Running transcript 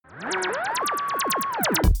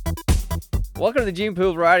Welcome to the Gene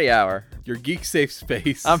Pool Variety Hour. Your geek safe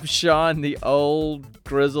space. I'm Sean, the old,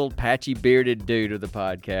 grizzled, patchy-bearded dude of the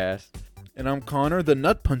podcast. And I'm Connor, the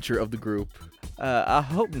nut puncher of the group. I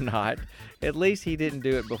hope not. At least he didn't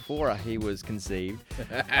do it before he was conceived.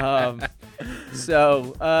 Join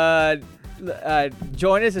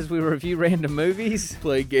us as we review random movies,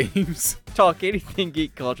 Play games. talk anything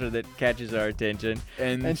geek culture that catches our attention,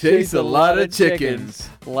 And chase a lot of chickens.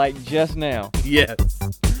 like just now. Yes.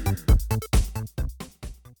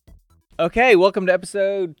 Okay, welcome to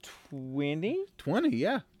episode 20? 20,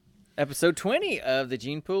 yeah. Episode 20 of the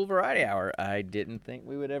Gene Pool Variety Hour. I didn't think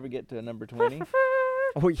we would ever get to a number 20.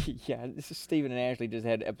 Oh, yeah, this is Stephen and Ashley just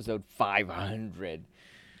had episode 500.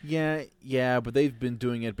 Yeah, but they've been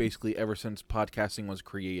doing it basically ever since podcasting was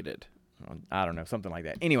created. I don't know, something like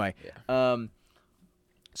that. Anyway,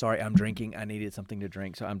 sorry, I'm drinking. I needed something to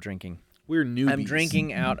drink, so I'm drinking. We're newbies. I'm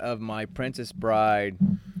drinking out of my Princess Bride.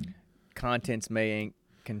 Contents may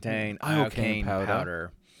contain iocane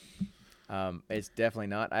powder. It's definitely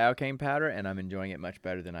not iocane powder, and I'm enjoying it much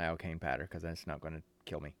better than iocane powder because that's not going to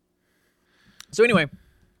kill me. So anyway,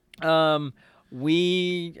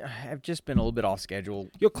 we have just been a little bit off schedule.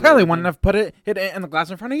 You clearly wouldn't have put it in the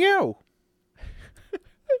glass in front of you.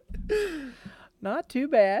 Not too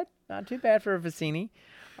bad. Not too bad for a Vicini.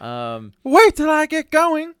 Wait till I get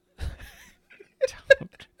going.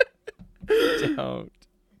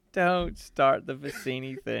 Don't start the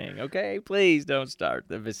Vicini thing, okay? Please don't start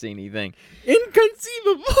the Vicini thing.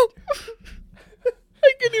 Inconceivable.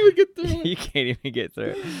 I can't even get through it. You can't even get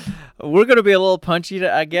through it. We're going to be a little punchy,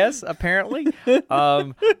 I guess, apparently.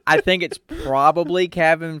 I think it's probably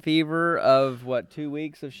cabin fever of, 2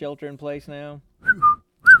 weeks of shelter in place now?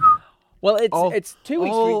 Well, it's 2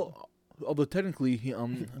 weeks. Although technically,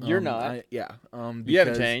 you're not. You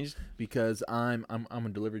haven't changed because I'm a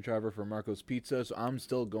delivery driver for Marco's Pizza, so I'm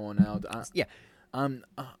still going out. I'm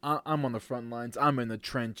on the front lines. I'm in the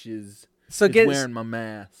trenches. Wearing my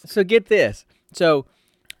mask. So get this. So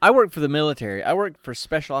I work for the military. I work for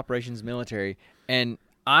Special Operations Military, and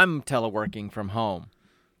I'm teleworking from home.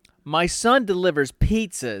 My son delivers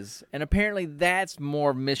pizzas, and apparently that's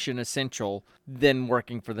more mission essential than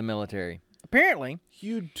working for the military. Apparently.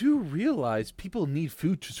 You do realize people need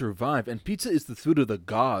food to survive, and pizza is the food of the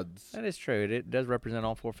gods. That is true. It does represent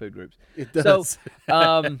all 4 food groups. It does.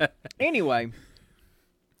 So, anyway.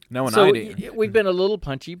 No one I do. We've been a little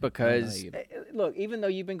punchy because, look, even though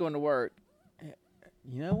you've been going to work,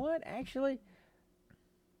 you know what? Actually,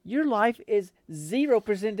 your life is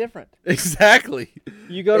 0% different. Exactly.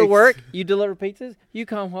 You go to work, you deliver pizzas, you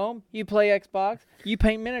come home, you play Xbox, you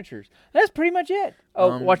paint miniatures. That's pretty much it.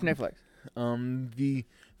 Oh, watch Netflix.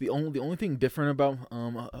 The only thing different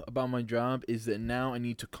about my job is that now I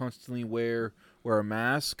need to constantly wear a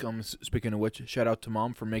mask. Speaking of which, shout out to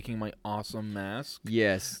Mom for making my awesome mask.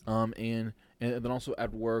 Yes. And then also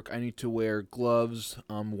at work I need to wear gloves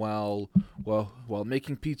while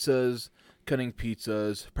making pizzas, cutting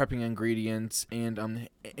pizzas, prepping ingredients, and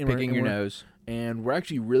picking your nose. And we're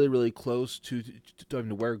actually really, really close to having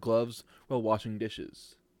to wear gloves while washing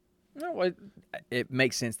dishes. No, it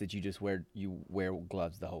makes sense that you wear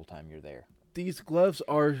gloves the whole time you're there. These gloves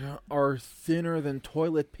are thinner than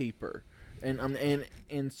toilet paper, and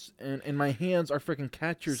my hands are freaking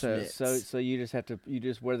catcher's mitts. So you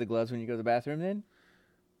just wear the gloves when you go to the bathroom then?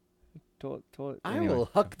 I will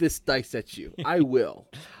huck this dice at you. I will.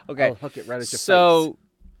 Okay. I'll huck it right at your face. So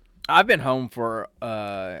I've been home for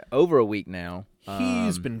over a week now.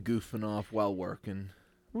 He's been goofing off while working.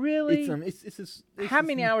 Really? How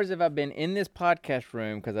many hours? hours have I been in this podcast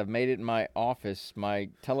room? Because I've made it my office, my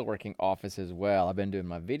teleworking office as well. I've been doing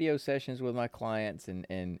my video sessions with my clients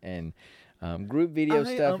and group video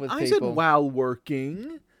stuff with people. I said while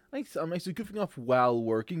working. I said goofing off while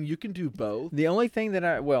working. You can do both. The only thing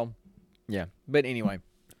that yeah. But anyway,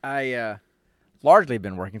 I largely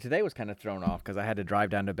been working. Today was kind of thrown off because I had to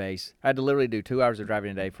drive down to base. I had to literally do 2 hours of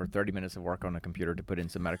driving a day for 30 minutes of work on a computer to put in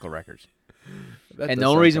some medical records. And the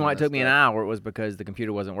only reason why it took me an hour was because the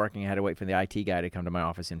computer wasn't working. I had to wait for the IT guy to come to my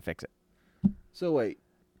office and fix it. So wait,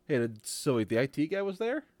 the IT guy was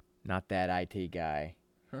there? Not that IT guy.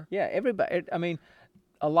 Huh? Yeah, everybody. I mean,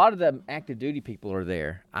 a lot of the active duty people are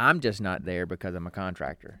there. I'm just not there because I'm a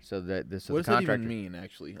contractor. What does that even mean,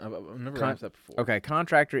 actually? I've never asked that before. Okay,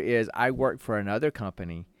 contractor is I work for another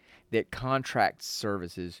company that contracts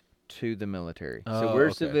services to the military. So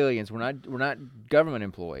we're civilians. We're not government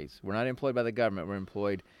employees. We're not employed by the government. We're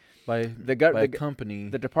employed by the company.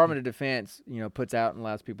 The Department of Defense, puts out and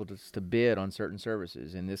allows people to bid on certain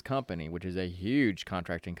services. And this company, which is a huge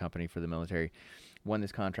contracting company for the military, won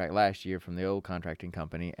this contract last year from the old contracting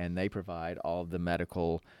company, and they provide all of the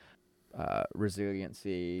medical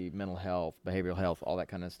resiliency, mental health, behavioral health, all that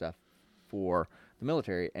kind of stuff for the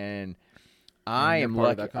military. And I you're am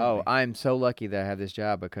part of lucky. that company. I'm so lucky that I have this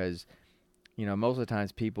job because, most of the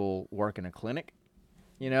times people work in a clinic,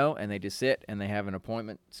 and they just sit and they have an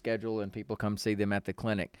appointment schedule and people come see them at the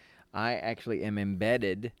clinic. I actually am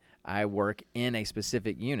embedded. I work in a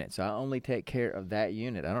specific unit, so I only take care of that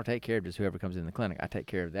unit. I don't take care of just whoever comes in the clinic. I take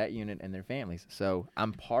care of that unit and their families. So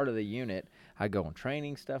I'm part of the unit. I go on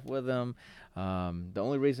training stuff with them. The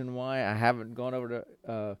only reason why I haven't gone over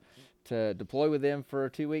to deploy with them for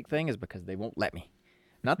a 2-week thing is because they won't let me.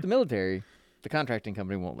 Not the military, the contracting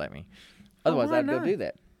company won't let me. Otherwise, why I'd go not? do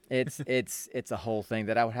that. It's a whole thing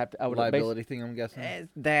that I would have to. I would Liability thing, I'm guessing.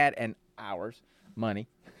 that and hours, money.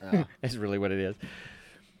 Is really what it is.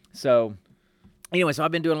 So, anyway,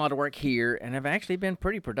 I've been doing a lot of work here, and I've actually been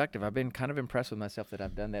pretty productive. I've been kind of impressed with myself that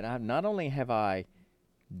I've done that. Not only have I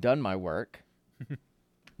done my work,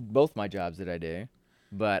 both my jobs that I do,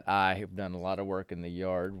 but I have done a lot of work in the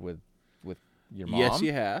yard with your mom. Yes,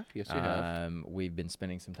 you have. Yes, you have. We've been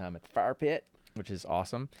spending some time at the fire pit, which is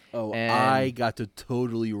awesome. Oh, and I got to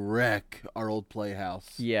totally wreck our old playhouse.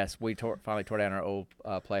 Yes, we finally tore down our old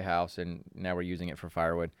playhouse, and now we're using it for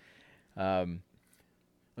firewood.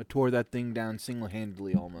 I tore that thing down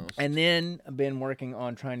single-handedly almost. And then I've been working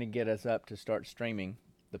on trying to get us up to start streaming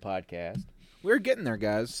the podcast. We're getting there,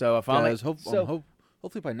 guys. So I finally,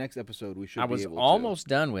 hopefully by next episode we should be able to. I was almost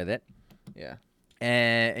done with it. Yeah.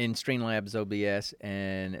 And in Streamlabs OBS,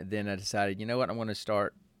 and then I decided, you know what, I want to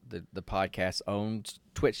start the podcast's own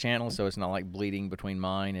Twitch channel, so it's not like bleeding between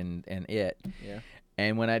mine and it. Yeah.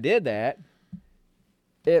 And when I did that,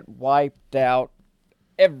 it wiped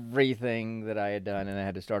everything that I had done, and I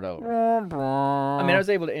had to start over. I mean,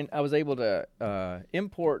 I was able to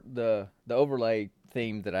import the overlay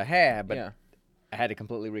theme that I had, but yeah. I had to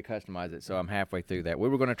completely recustomize it. So I'm halfway through that. We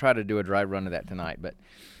were going to try to do a dry run of that tonight, but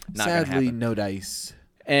not gonna sadly, happen. no dice.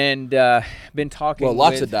 And been talking. Well,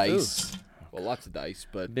 lots with, of dice. Well, lots of dice,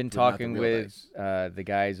 but been talking with the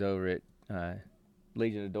guys over at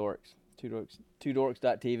Legion of Dorks, two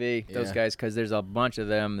dorks.tv. Those Yeah. guys, because there's a bunch of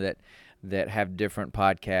them that have different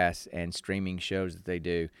podcasts and streaming shows that they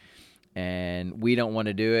do, and we don't want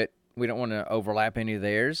to do it. We don't want to overlap any of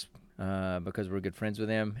theirs because we're good friends with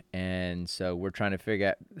them, and so we're trying to figure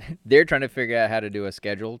out. They're trying to figure out how to do a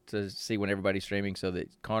schedule to see when everybody's streaming, so that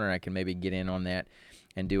Connor and I can maybe get in on that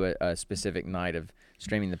and do a specific night of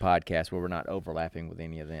streaming the podcast where we're not overlapping with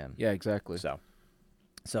any of them. Yeah, exactly. So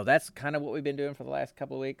that's kind of what we've been doing for the last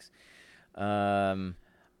couple of weeks.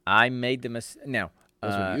 I made the mistake. Now,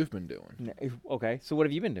 that's what you've been doing. Okay, so what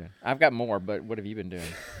have you been doing? I've got more, but what have you been doing?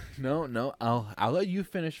 No, I'll let you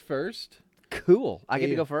finish first. Cool. I get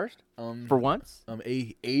to go first? For once?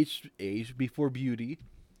 Age before beauty.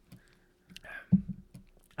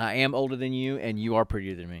 I am older than you, and you are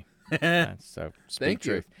prettier than me. So speak Thank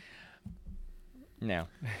truth. Now,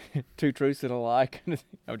 2 truths and a lie.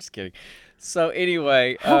 I'm just kidding. So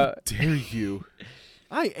anyway, how dare you?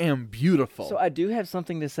 I am beautiful. So I do have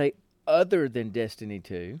something to say other than Destiny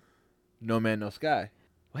 2. No Man, No Sky.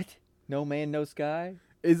 What? No Man, No Sky?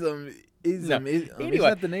 Is anyway,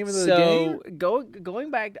 that the name of the game? So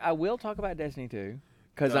going back, I will talk about Destiny 2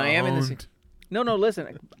 because I am in this. No,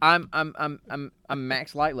 listen. I'm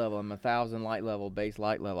max light level. I'm 1,000 light level, base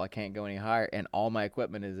light level. I can't go any higher, and all my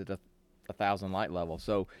equipment is at 1,000 light level.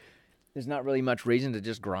 So there's not really much reason to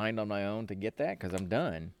just grind on my own to get that because I'm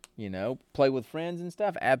done. Play with friends and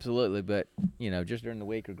stuff, absolutely. But just during the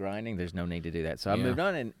week of grinding, there's no need to do that. So I moved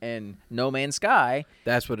on, and No Man's Sky.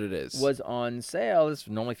 That's what it is. Was on sale. It's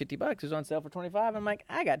normally $50. It was on sale for $25. I'm like,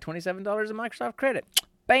 I got $27 in Microsoft credit.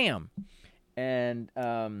 Bam. And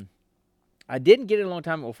I didn't get it a long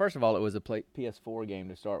time. Well, first of all, it was a PS4 game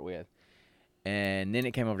to start with. And then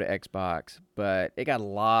it came over to Xbox. But it got a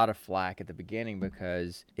lot of flack at the beginning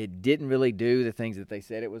because it didn't really do the things that they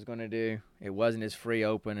said it was going to do. It wasn't as free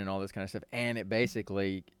open and all this kind of stuff. And it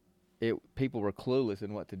basically, people were clueless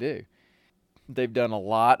in what to do. They've done a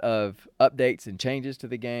lot of updates and changes to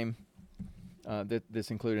the game.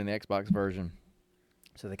 This including the Xbox version.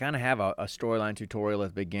 So they kind of have a storyline tutorial at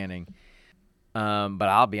the beginning. But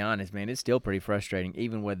I'll be honest, man, it's still pretty frustrating.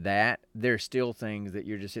 Even with that, there's still things that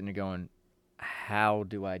you're just sitting there going, how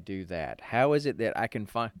do I do that? How is it that I can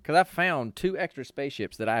find... Because I found 2 extra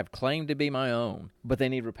spaceships that I have claimed to be my own, but they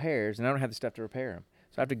need repairs, and I don't have the stuff to repair them.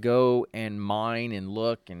 So I have to go and mine and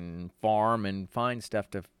look and farm and find stuff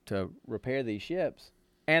to repair these ships.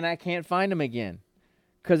 And I can't find them again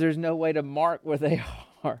because there's no way to mark where they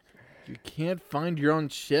are. You can't find your own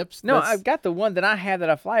ships? No, I've got the one that I have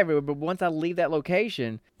that I fly everywhere, but once I leave that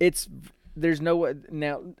location, it's there's no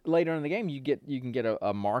now later in the game you can get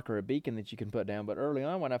a mark or a beacon that you can put down. But early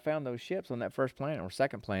on, when I found those ships on that first planet or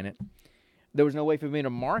second planet, there was no way for me to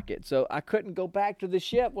mark it, so I couldn't go back to the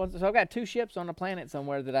ship. So I've got 2 ships on a planet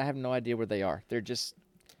somewhere that I have no idea where they are. They're just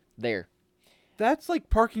there. That's like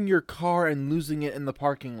parking your car and losing it in the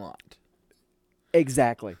parking lot.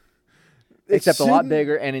 Exactly. Except a lot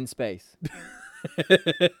bigger and in space.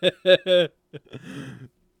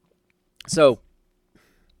 So,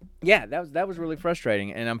 yeah, that was really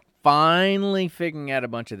frustrating, and I'm finally figuring out a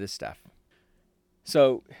bunch of this stuff.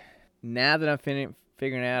 So, now that I'm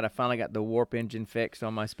figuring out, I finally got the warp engine fixed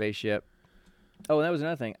on my spaceship. Oh, and that was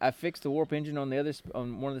another thing. I fixed the warp engine on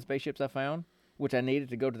one of the spaceships I found, which I needed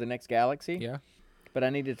to go to the next galaxy. Yeah. But I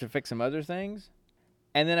needed to fix some other things,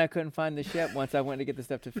 and then I couldn't find the ship once I went to get the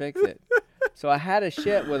stuff to fix it. So I had a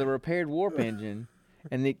ship with a repaired warp engine,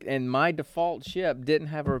 and my default ship didn't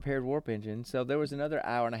have a repaired warp engine. So there was another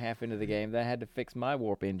hour and a half into the game that I had to fix my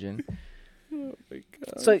warp engine. Oh my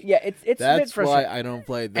god! So yeah, it's that's a bit frustrating. why I don't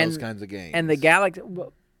play those kinds of games. And the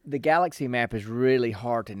galaxy map is really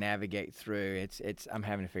hard to navigate through. It's I'm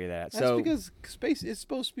having to figure that out. That's because space is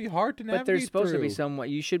supposed to be hard to navigate. But there's supposed through. to be somewhat.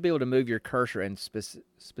 You should be able to move your cursor and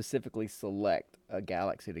specifically select a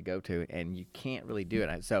galaxy to go to, and you can't really do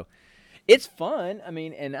it. So it's fun. I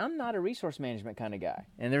mean, and I'm not a resource management kind of guy.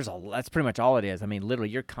 And that's pretty much all it is. I mean, literally,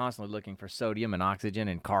 you're constantly looking for sodium and oxygen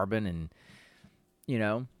and carbon,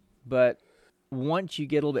 and But once you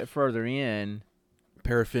get a little bit further in,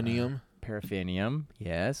 Paraffinium,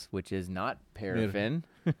 yes, which is not paraffin,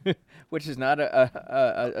 which is not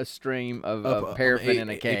a stream of paraffin in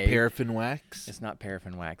a cave. A paraffin wax? It's not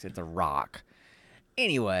paraffin wax. It's a rock.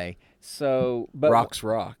 Anyway, Rock's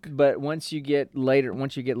rock. But once you get later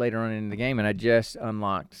on in the game, and I just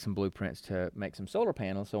unlocked some blueprints to make some solar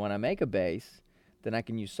panels, so when I make a base, then I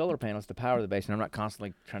can use solar panels to power the base, and I'm not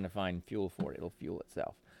constantly trying to find fuel for it. It'll fuel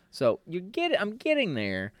itself. So you get it. I'm getting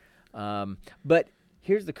there, but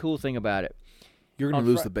here's the cool thing about it. You're going to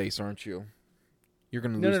lose the base, aren't you? You're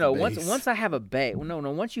going to lose the base. Once I have a base,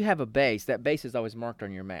 once you have a base, that base is always marked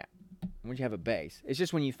on your map. Once you have a base, it's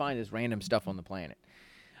just when you find this random stuff on the planet.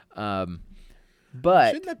 But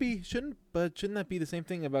shouldn't that be the same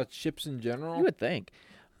thing about ships in general? You would think.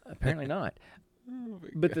 Apparently not.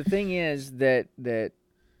 But God. the thing is that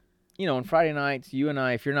on Friday nights, you and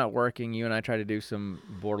I, if you're not working, you and I try to do some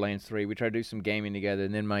Borderlands 3. We try to do some gaming together.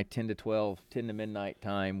 And then my 10 to midnight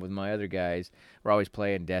time with my other guys, we're always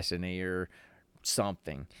playing Destiny or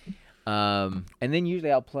something. And then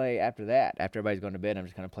usually I'll play after that. After everybody's gone to bed, I'm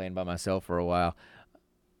just kind of playing by myself for a while.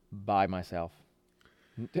 By myself.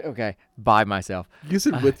 Okay, by myself. You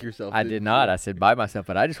said with yourself. I did not. I said by myself,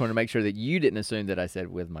 but I just want to make sure that you didn't assume that I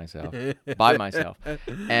said with myself. By myself.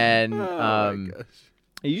 And my gosh.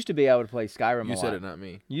 It used to be I would play Skyrim a lot. You said it, not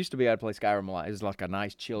me. Used to be I'd play Skyrim a lot. It was like a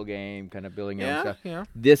nice chill game, kind of building your own stuff. Yeah.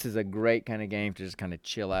 This is a great kind of game to just kind of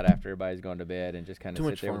chill out after everybody's gone to bed and just kind of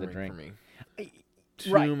sit there with a drink.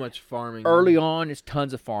 Too much farming. Early on, it's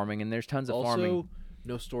tons of farming, and there's tons of farming. Also,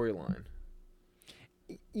 no storyline.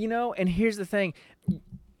 And here's the thing,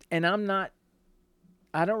 and I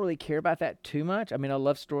don't really care about that too much. I mean, I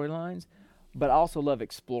love storylines, but I also love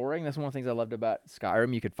exploring. That's one of the things I loved about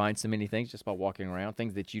Skyrim. You could find so many things just by walking around,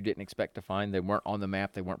 things that you didn't expect to find. They weren't on the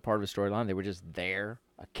map. They weren't part of a storyline. They were just there,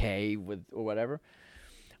 a cave or whatever.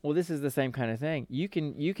 Well, this is the same kind of thing. You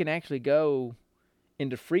can actually go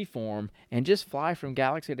into free form and just fly from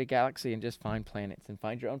galaxy to galaxy and just find planets and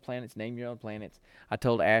find your own planets, name your own planets. I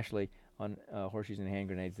told Ashley on Horseshoes and Hand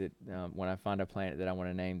Grenades that when I find a planet that I want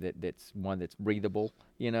to name that's one that's breathable,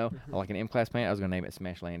 like an M-class planet, I was going to name it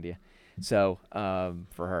Smashlandia. So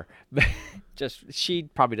for her, but she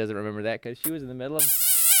probably doesn't remember that because she was in the middle of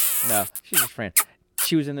she's just a friend.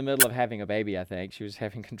 She was in the middle of having a baby, I think. She was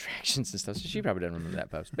having contractions and stuff, so she probably doesn't remember that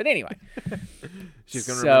post. But anyway, she's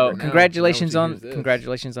gonna remember now.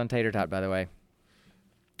 congratulations on Tater Tot, by the way.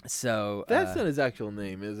 So that's not his actual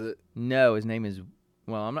name, is it? No, his name is.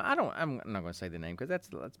 Well, I'm not going to say the name because that's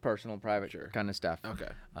personal, private kind of stuff. Okay.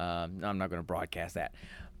 I'm not going to broadcast that.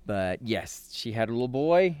 But yes, she had a little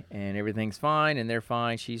boy, and everything's fine, and they're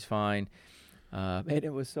fine. She's fine. And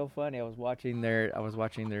it was so funny. I was watching their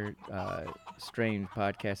stream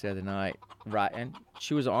podcast the other night, right? And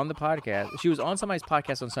she was on the podcast. She was on somebody's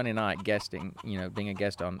podcast on Sunday night, guesting, being a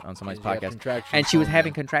guest on somebody's podcast. And she was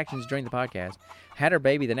having contractions during the podcast. Had her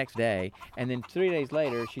baby the next day, and then 3 days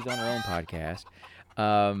later, she's on her own podcast.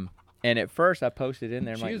 And at first, I posted in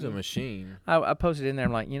there. She's a machine. I posted in there.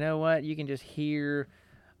 I'm like, you know what? You can just hear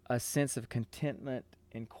a sense of contentment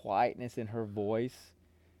and quietness in her voice.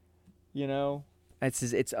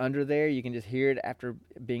 It's under there. You can just hear it after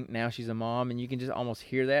being. Now she's a mom, and you can just almost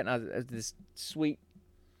hear that. And this sweet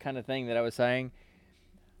kind of thing that I was saying.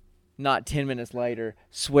 Not 10 minutes later,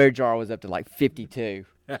 swear jar was up to like 52.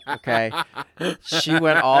 Okay, she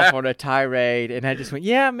went off on a tirade, and I just went,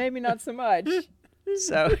 yeah, maybe not so much.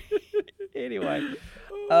 So anyway,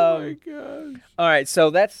 Oh my gosh. all right. So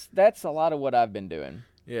that's a lot of what I've been doing.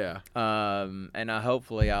 Yeah. And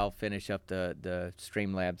hopefully I'll finish up the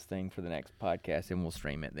Streamlabs thing for the next podcast, and we'll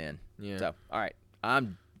stream it then. Yeah. So all right,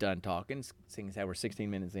 I'm done talking. Seeing as how we're 16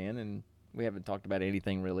 minutes in, and we haven't talked about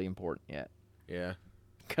anything really important yet. Yeah.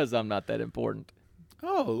 Because I'm not that important.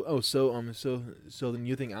 So then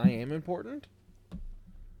you think I am important?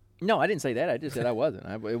 No, I didn't say that. I just said I wasn't.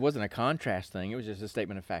 It wasn't a contrast thing. It was just a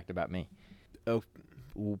statement of fact about me. Oh,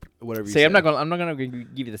 whatever you See, say. I'm not gonna give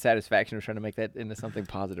you the satisfaction of trying to make that into something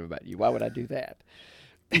positive about you. Why would I do that?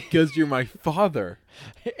 Because you're my father.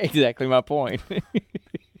 Exactly my point.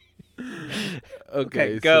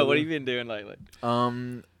 Okay, go. So, What have you been doing lately?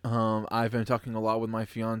 I've been talking a lot with my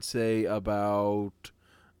fiance about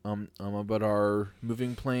our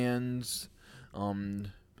moving plans,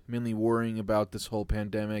 mainly worrying about this whole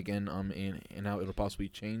pandemic and how it'll possibly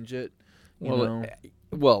change it. You know?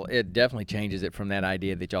 Well, it definitely changes it from that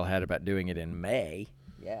idea that y'all had about doing it in May.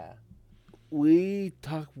 Yeah. We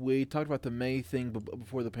talked about the May thing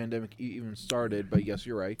before the pandemic even started, but yes,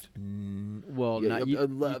 you're right. Well, Yeah, not you.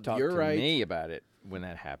 You talked you're to right. me about it when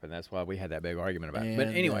that happened. That's why we had that big argument about it. And But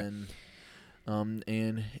anyway, then,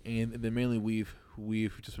 and then mainly we've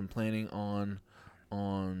just been planning on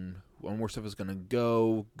where stuff is gonna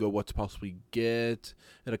go, what to possibly get,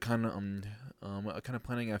 and a kind of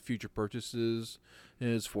planning our future purchases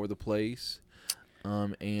is for the place,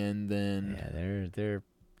 and then yeah,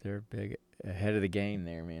 they're big ahead of the game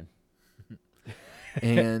there, man.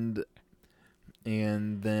 and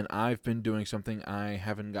then I've been doing something I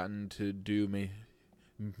haven't gotten to do,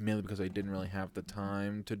 mainly because I didn't really have the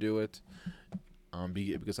time to do it,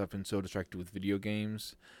 because I've been so distracted with video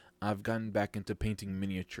games. I've gotten back into painting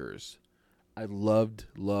miniatures. I loved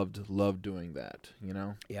doing that, you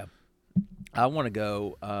know? Yeah. I want to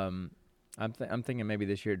go. I'm thinking maybe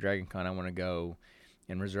this year at Dragon Con I want to go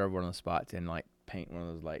and reserve one of the spots and like paint one of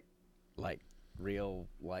those like real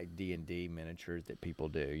like D&D miniatures that people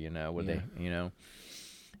do, you know, where they, you know.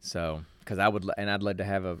 So, because I'd love to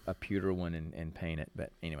have a pewter one and paint it,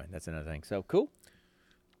 but anyway, that's another thing. So cool.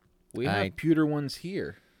 We have pewter ones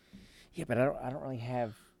here. Yeah, but I don't really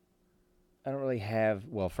have.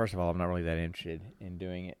 Well, first of all, I'm not really that interested in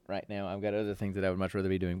doing it right now. I've got other things that I would much rather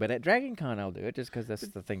be doing. But at Dragon Con, I'll do it just because that's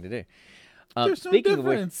the thing to do. There's no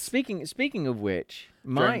difference. Speaking of which,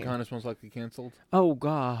 Dragon Con is most likely canceled. Oh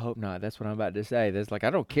God, I hope not. That's what I'm about to say. That's like I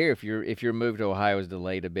don't care if your move to Ohio is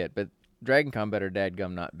delayed a bit, but Dragon Con better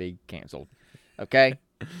dadgum not be canceled. Okay,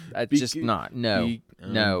 that's just not. No.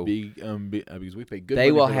 Because we pay good. They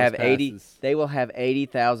money will for have those 80. passes. They will have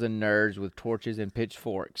 80,000 nerds with torches and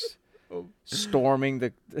pitchforks. Storming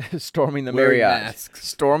the Wearing Marriott. masks.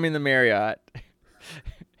 Storming the Marriott.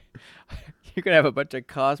 You're gonna have a bunch of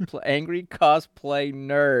angry cosplay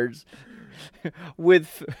nerds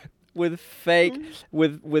with fake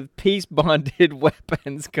with peace bonded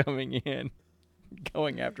weapons coming in,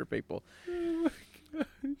 going after people. Oh my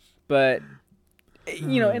gosh. But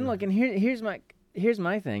you know, and look, and here's my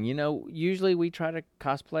thing. You know, usually we try to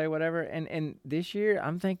cosplay or whatever, and this year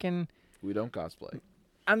I'm thinking We don't cosplay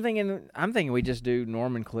I'm thinking we just do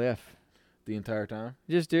Norman Cliff. the entire time.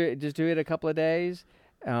 Just do it a couple of days.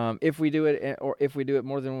 If we do it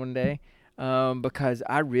more than one day, because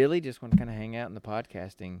I really just want to kind of hang out in the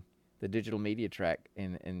podcasting, the digital media track,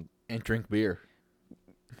 and drink beer.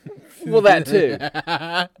 well, that too.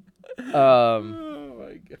 Oh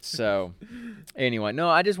my god. So anyway, no,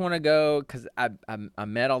 I just want to go because I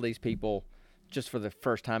met all these people just for the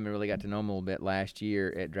first time and really got to know them a little bit last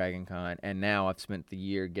year at Dragon Con, and now I've spent the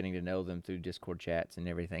year getting to know them through Discord chats and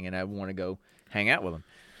everything, and I want to go hang out with them.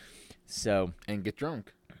 So And get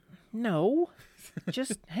drunk. no,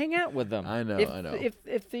 just hang out with them. I know.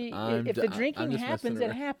 If the drinking just happens, messing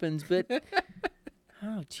it happens. But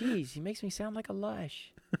oh, geez, he makes me sound like a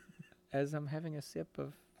lush as I'm having a sip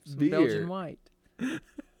of some Beer. Belgian white.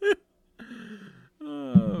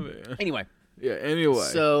 Oh man. Anyway, Yeah. Anyway.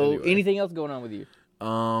 so anything else going on with you?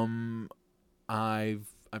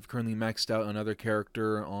 I've currently maxed out another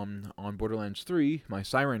character on Borderlands 3, my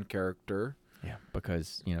Siren character. Yeah,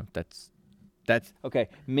 because you know that's okay.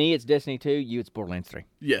 Me, it's Destiny 2. You, it's Borderlands 3.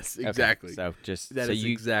 Yes, exactly. Okay, so just That so is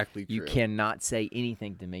you exactly true. you cannot say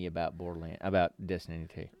anything to me about Destiny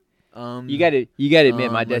 2. You got to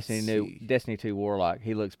admit my let's Destiny see. 2 Warlock.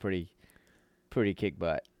 He looks pretty kick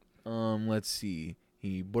butt. Let's see.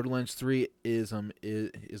 Borderlands 3 is a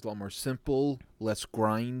lot more simple, less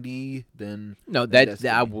grindy than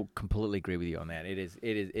I will completely agree with you on that. It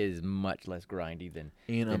is much less grindy than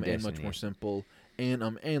and much more simple,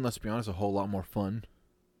 and let's be honest, a whole lot more fun.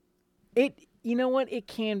 You know what? It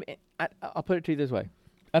can. I'll put it to you this way.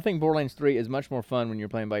 I think Borderlands 3 is much more fun when you're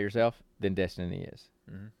playing by yourself than Destiny is.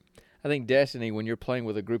 Mm-hmm. I think Destiny, when you're playing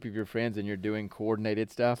with a group of your friends and you're doing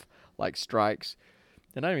coordinated stuff like strikes,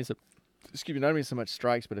 and not even so much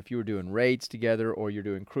strikes, but if you were doing raids together or you're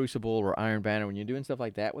doing Crucible or Iron Banner, when you're doing stuff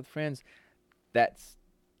like that with friends, that's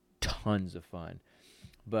tons of fun.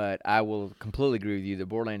 But I will completely agree with you that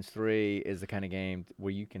Borderlands 3 is the kind of game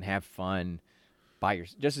where you can have fun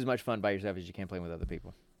just as much fun by yourself as you can playing with other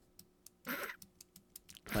people.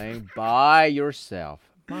 Playing by yourself.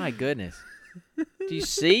 My goodness. Do you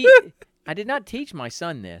see? I did not teach my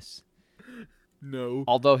son this. No.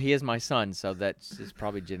 Although he is my son, so that's just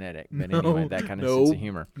probably genetic. But anyway, that kind of sense of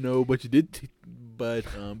humor. No, but you did. But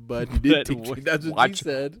you did teach me. That's what you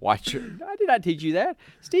said. I did not teach you that.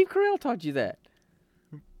 Steve Carell taught you that.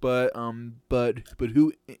 But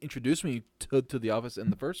who introduced me to the office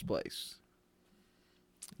in the first place?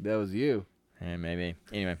 That was you. Maybe.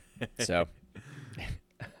 Anyway, so.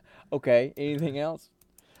 Okay, anything else?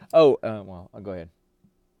 Oh, well, I'll go ahead.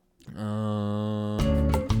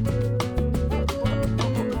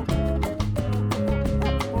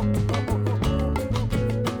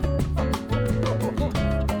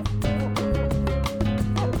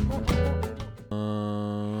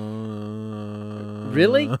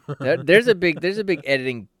 Really? There's a big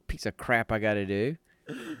editing piece of crap I got to do.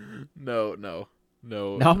 No,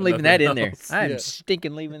 I'm leaving that in there. I'm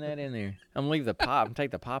stinking leaving that in there. I'm gonna leave the pop. I'm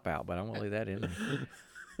take the pop out, but I won't leave that in there.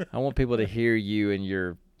 I want people to hear you and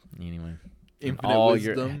your infinite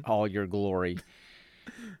wisdom, all your glory.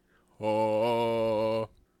 Oh,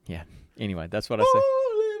 yeah. Anyway, that's what I said.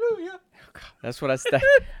 Hallelujah. That's what I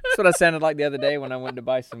sounded like the other day when I went to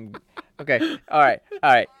buy some. Okay. All right.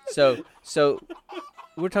 So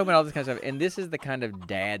we're talking about all this kind of stuff, and this is the kind of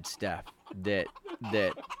dad stuff that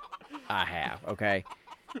I have. Okay.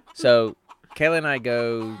 So Kayla and I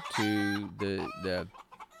go to the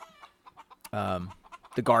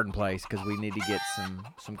garden place because we need to get some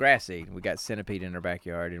grass seed. We got centipede in our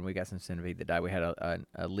backyard, and we got some centipede that died. We had a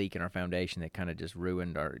leak in our foundation that kind of just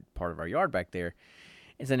ruined part of our yard back there,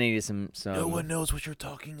 and so I needed some. No one knows what you're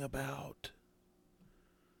talking about.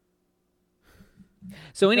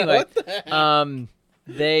 So anyway,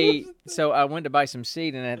 so I went to buy some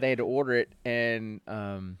seed, and they had to order it, and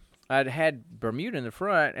I'd had Bermuda in the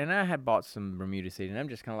front, and I had bought some Bermuda seed, and I'm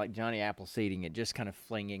just kind of like Johnny Apple seeding it, just kind of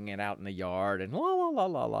flinging it out in the yard, and la, la, la,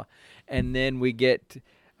 la, la. And then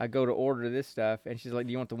I go to order this stuff, and she's like,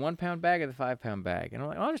 do you want the 1 pound bag or the 5 pound bag? And I'm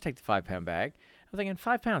like, I'll just take the 5 pound bag. I'm thinking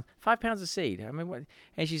 5 pounds, 5 pounds of seed. I mean, what?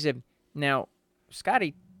 And she said, now,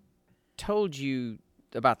 Scotty told you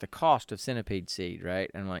about the cost of centipede seed, right?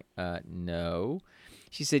 And I'm like, no.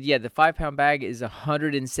 She said, yeah, the 5 pound bag is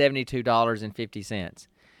 $172.50.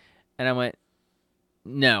 And I went,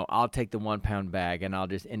 no, I'll take the 1 pound bag and I'll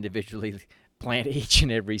just individually plant each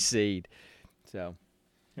and every seed. So,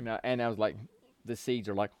 and I was like, the seeds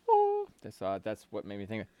are like, oh, that's what made me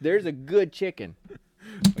think. There's a good chicken.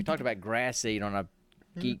 We talked about grass seed on a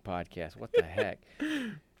geek podcast. What the heck?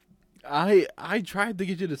 I tried to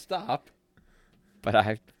get you to stop.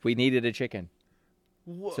 But we needed a chicken.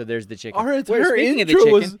 So there's the chicken. Our entire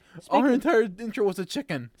intro was a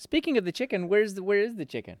chicken. Speaking of the chicken, where is the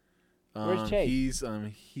chicken? Where's Chase?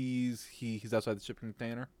 He's outside the shipping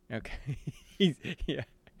container. Okay. Yeah.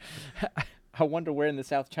 I wonder where in the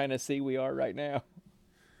South China Sea we are right now.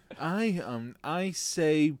 I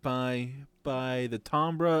say by the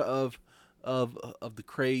timbre of the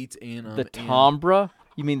crate and the timbre?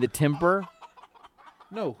 You mean the timber?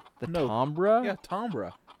 No. Timbre? Yeah,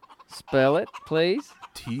 timbre. Spell it, please.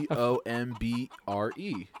 Tombre.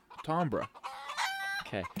 Timbre.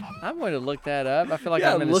 Okay. I'm going to look that up. I feel like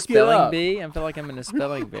Yeah, I'm in a look it spelling up. bee. I feel like I'm in a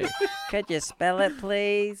spelling bee. Could you spell it,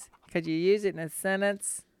 please? Could you use it in a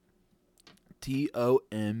sentence? Tombre.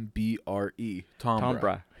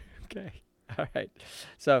 Timbre. Okay. All right.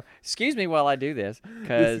 So, excuse me while I do this,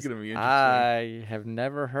 because gonna be interesting. I have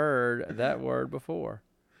never heard that word before.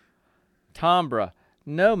 Timbre.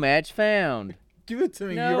 No match found. Give it to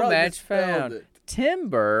me. No You probably match misspelled found. it.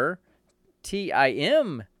 Timbre,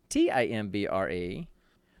 Timbre,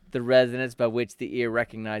 the resonance by which the ear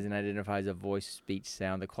recognizes and identifies a voice, speech,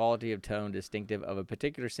 sound, the quality of tone distinctive of a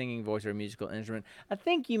particular singing voice or musical instrument. I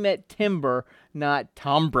think you meant timbre, not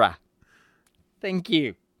timbre. Thank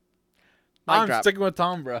you. Mic I'm drop. sticking with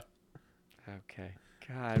timbre. Okay.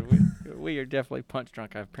 God, we are definitely punch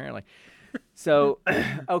drunk, apparently. So,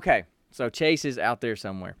 okay. So Chase is out there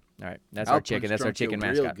somewhere. All right, that's our chicken. That's our chicken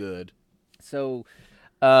mascot. Real good. So,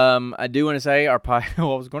 I do want to say well, I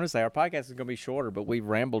was going to say our podcast is going to be shorter, but we've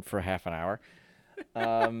rambled for half an hour.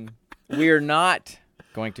 We are not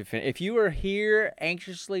going to finish. If you are here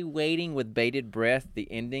anxiously waiting with bated breath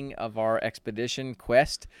the ending of our expedition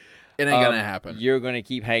quest, it ain't gonna happen. You're going to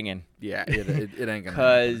keep hanging. Yeah, it ain't gonna happen.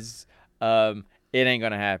 Because it ain't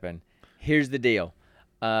going to happen. Here's the deal.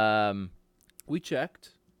 We checked.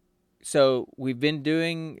 So we've been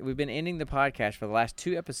ending the podcast for the last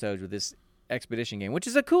 2 episodes with this expedition game, which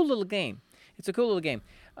is a cool little game. It's a cool little game.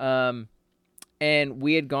 And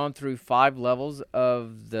we had gone through 5 levels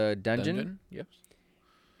of the dungeon. Yes.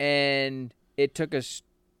 And it took us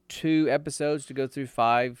 2 episodes to go through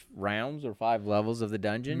 5 rounds or 5 levels of the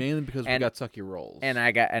dungeon. Mainly because we got sucky rolls. And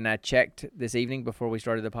I checked this evening before we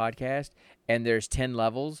started the podcast, and there's 10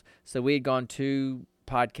 levels. So we had gone 2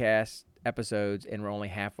 podcast episodes and we're only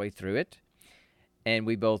halfway through it. And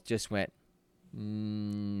we both just went,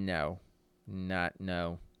 no,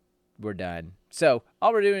 we're done. So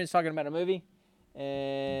all we're doing is talking about a movie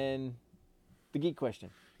and the geek question.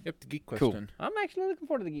 Yep, the geek question. Cool. I'm actually looking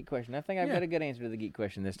forward to the geek question. I think I've got a good answer to the geek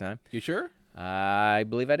question this time. You sure? I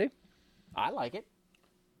believe I do. I like it.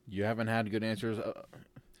 You haven't had good answers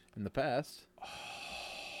in the past. Oh,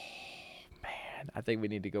 man. I think we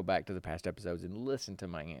need to go back to the past episodes and listen to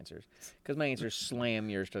my answers, because my answers slam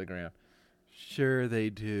yours to the ground. Sure they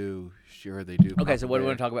do. Okay, so what do we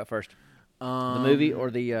want to talk about first? The movie or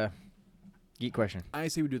the geek question? I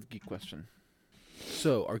say we do the geek question.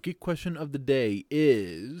 So, our geek question of the day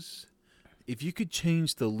is, if you could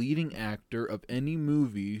change the leading actor of any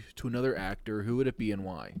movie to another actor, who would it be and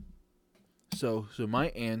why? So my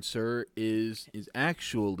answer is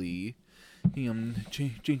actually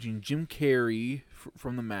changing Jim Carrey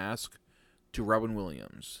from The Mask to Robin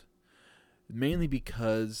Williams. Mainly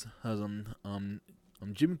because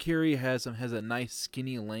Jim Carrey has a nice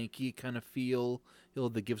skinny, lanky kind of feel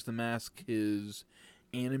that gives The Mask his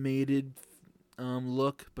animated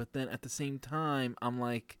look, but then at the same time, I'm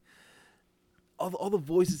like, all the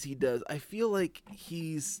voices he does, I feel like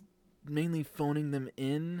he's mainly phoning them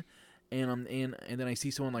in, and then I see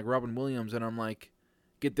someone like Robin Williams, and I'm like,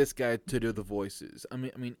 get this guy to do the voices. I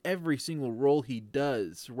mean, every single role he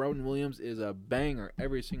does, Robin Williams is a banger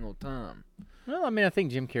every single time. Well, I mean, I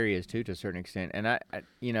think Jim Carrey is too, to a certain extent, and I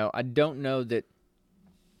don't know that.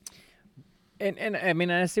 And I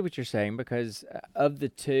mean, I see what you're saying, because of the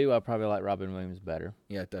 2, I probably like Robin Williams better.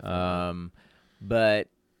 Yeah, definitely. But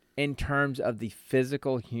in terms of the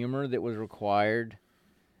physical humor that was required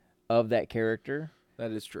of that character,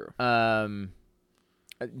 that is true. Jim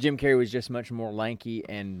Carrey was just much more lanky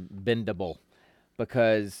and bendable,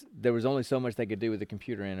 because there was only so much they could do with the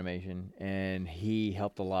computer animation, and he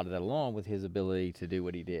helped a lot of that along with his ability to do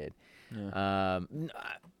what he did. Yeah.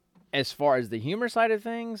 As far as the humor side of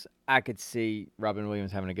things, I could see Robin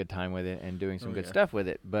Williams having a good time with it and doing some good stuff with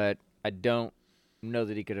it, but I don't know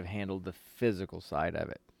that he could have handled the physical side of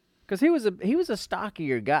it, because he was a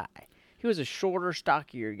stockier guy. He was a shorter,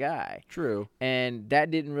 stockier guy. True. And that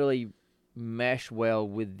didn't really mesh well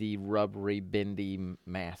with the rubbery, bendy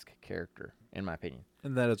Mask character, in my opinion.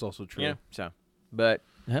 And that is also true. Yeah. So, but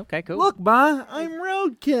okay, cool. Look, Ma, I'm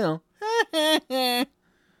roadkill.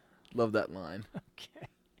 Love that line. Okay.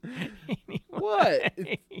 Anyway. What?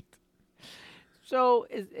 So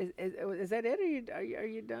is that it? Are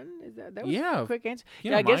you done? Is that was a quick answer?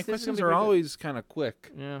 Yeah, I guess my questions are always kind of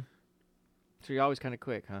quick. Yeah. So you're always kind of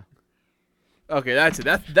quick, huh? Okay, that's it.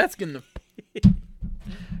 That's gonna.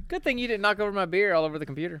 Good thing you didn't knock over my beer all over the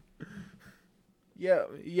computer. Yeah.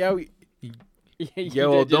 Well,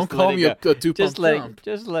 don't call me a two-pump chump.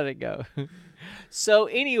 Just let it go. So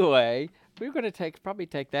anyway, we're gonna probably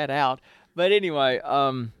take that out. But anyway,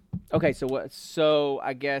 okay. So what? So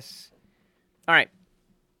I guess. All right.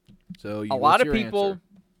 So a lot of people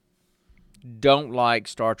don't like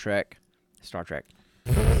Star Trek.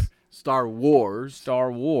 Star Wars.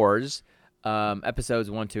 Episodes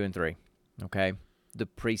 1, 2, and 3. Okay, the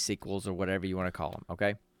pre-sequels or whatever you want to call them.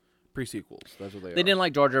 Okay, pre-sequels. That's what they are. They didn't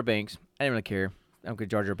like Jar Jar Binks. I didn't really care. Okay,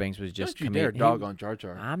 Jar Jar Binks was just. Don't you dare dog on Jar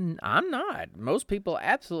Jar. I'm not. Most people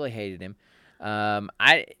absolutely hated him.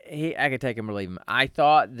 I could take him or leave him. I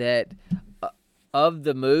thought that of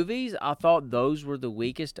the movies, I thought those were the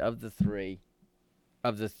weakest of the 3,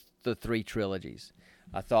 of the 3 trilogies.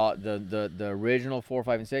 I thought the original 4,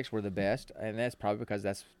 5, and 6 were the best, and that's probably because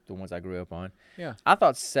that's the ones I grew up on. Yeah, I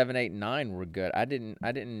thought 7, 8, and 9 were good. I didn't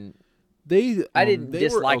They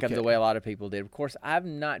dislike them the way a lot of people did. Of course,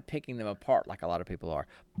 I'm not picking them apart like a lot of people are,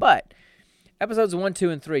 but episodes 1, 2,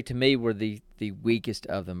 and 3 to me were the weakest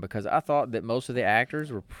of them because I thought that most of the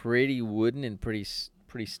actors were pretty wooden and pretty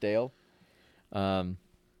stale.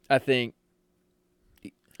 I think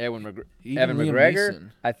Evan Liam McGregor.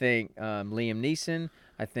 Neeson. I think Liam Neeson.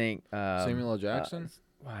 I think Samuel L. Jackson.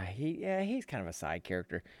 He's kind of a side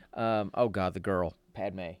character. Oh God, the girl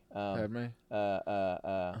Padme. Padme.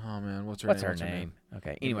 Oh man, what's her What's name? her name?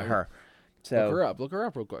 Okay, anyway, Anyway. her. So Look her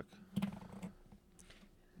up real quick.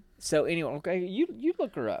 So anyway, okay, you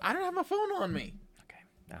look her up. I don't have my phone on me. Okay,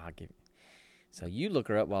 I'll give you. So you look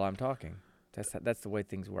her up while I'm talking. That's the way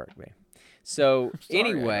things work, man. So Sorry, I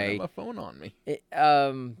don't anyway, have my phone on me. Okay.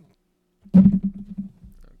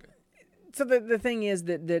 So the thing is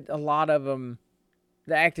that a lot of them,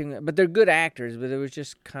 the acting, but they're good actors, but it was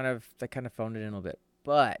just they kind of phoned it in a little bit.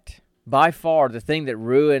 But by far, the thing that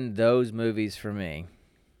ruined those movies for me,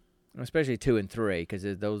 especially 2 and 3, because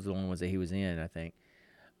those are the only ones that he was in, I think,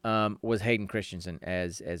 was Hayden Christensen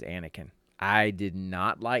as Anakin. I did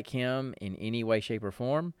not like him in any way, shape, or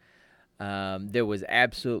form. There was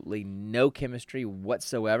absolutely no chemistry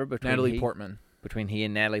whatsoever between between he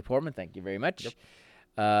and Natalie Portman. Thank you very much. Yep.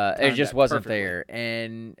 It just wasn't perfectly. there,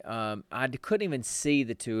 and I couldn't even see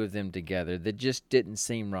the two of them together. That just didn't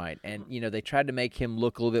seem right. And they tried to make him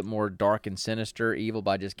look a little bit more dark and sinister, evil,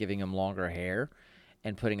 by just giving him longer hair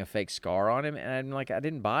and putting a fake scar on him. And I'm like, I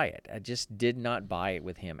didn't buy it. I just did not buy it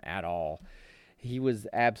with him at all. He was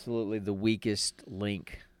absolutely the weakest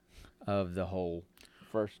link of the whole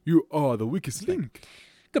first. You are the weakest link.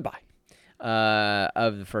 Goodbye.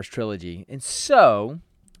 Of the first trilogy. And so,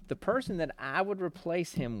 the person that I would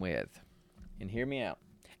replace him with, and hear me out,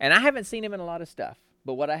 and I haven't seen him in a lot of stuff,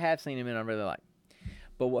 but what I have seen him in, I really like.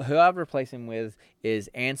 But who I've replaced him with is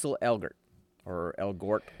Ansel Elgort, or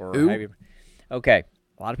Elgort, or Who? however. Okay,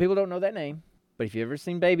 a lot of people don't know that name, but if you've ever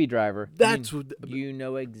seen Baby Driver, you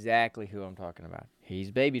know exactly who I'm talking about. He's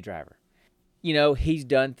Baby Driver. He's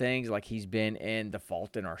done things like he's been in The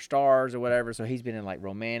Fault in Our Stars or whatever, so he's been in, like,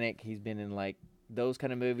 romantic. He's been in, like, those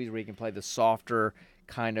kind of movies where he can play the softer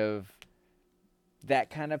kind of, that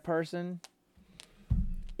kind of person.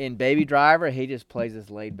 In Baby Driver, he just plays this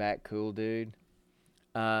laid-back, cool dude.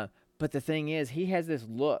 But the thing is, he has this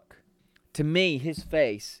look. To me, his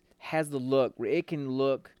face has the look where it can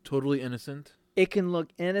look Totally innocent. It can look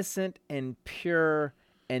innocent and pure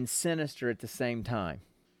and sinister at the same time.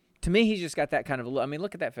 To me, he's just got that kind of a look. I mean,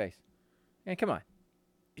 look at that face. Man, come on.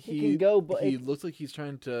 He can go, but he looks like he's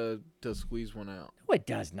trying to squeeze one out. No, it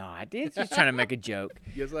does not. It's just trying to make a joke.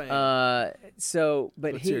 Yes, I am.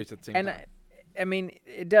 But serious at the same time. I mean,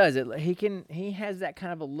 it does. He has that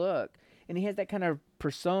kind of a look, and he has that kind of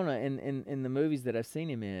persona in the movies that I've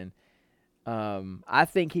seen him in. I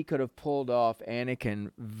think he could have pulled off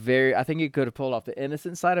Anakin I think he could have pulled off the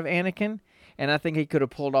innocent side of Anakin, and I think he could have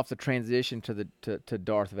pulled off the transition to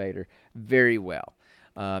Darth Vader very well.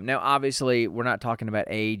 Now, obviously, we're not talking about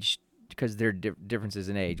age because there are differences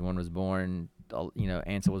in age. One was born,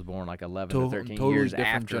 Ansel was born like 11 or 13 totally years different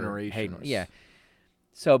after generations. Hayden. Yeah.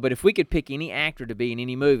 So, but if we could pick any actor to be in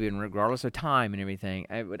any movie, and regardless of time and everything,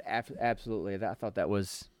 I would absolutely.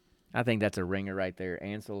 I think that's a ringer right there.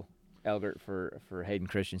 Ansel Elgort for Hayden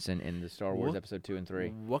Christensen in the Star Wars Episode 2 and 3.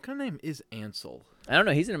 What kind of name is Ansel? I don't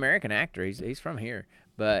know. He's an American actor. He's from here,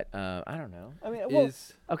 but I don't know. I mean,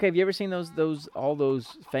 okay. Have you ever seen all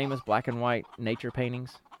those famous black and white nature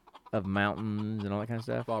paintings of mountains and all that kind of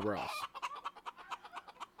stuff? Bob Ross.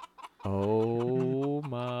 Oh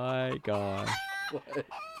my gosh!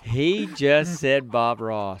 He just said Bob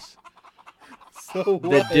Ross. So what?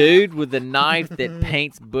 The dude with the knife that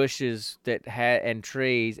paints bushes and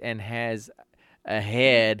trees and has a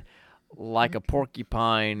head like a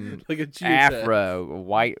porcupine, like a Jews afro,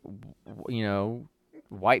 white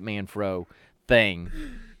man fro thing.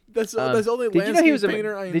 That's only did you know he was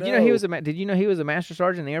painter I know. Did you know he was did you know he was a master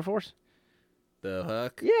sergeant in the Air Force? The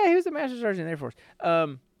heck? Yeah, he was a master sergeant in the Air Force.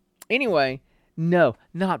 Anyway, no,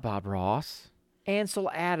 not Bob Ross. Ansel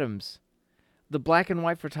Adams. The black and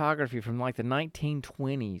white photography from like the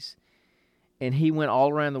 1920s. And he went all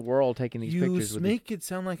around the world taking these pictures. You make it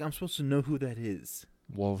sound like I'm supposed to know who that is.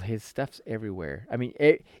 Well, his stuff's everywhere. I mean,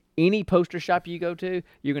 any poster shop you go to,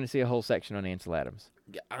 you're going to see a whole section on Ansel Adams.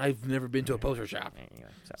 Yeah, I've never been to a poster shop. Anyway,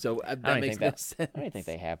 so that makes no sense. I don't think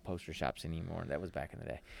they have poster shops anymore. That was back in the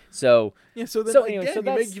day. So yeah. So anyway,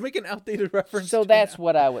 again, you make an outdated reference. So that's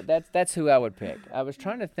what I would. That's who I would pick. I was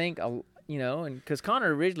trying to think. And because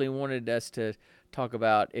Connor originally wanted us to talk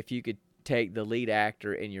about if you could take the lead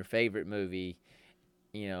actor in your favorite movie,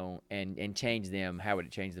 and change them, how would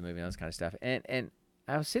it change the movie and all this kind of stuff. And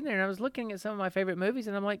I was sitting there and I was looking at some of my favorite movies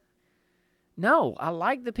and I'm like, no, I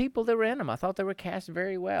like the people that were in them. I thought they were cast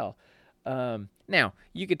very well. Now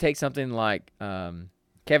you could take something like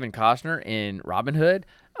Kevin Costner in Robin Hood.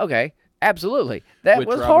 Okay, absolutely, that Which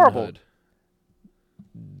was Robin horrible. Hood?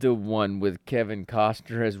 The one with Kevin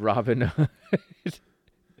Costner as Robin Hood.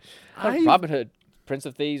 I- Robin Hood, Prince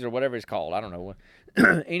of Thieves, or whatever it's called. I don't know.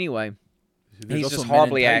 Anyway, There's he's also just Men in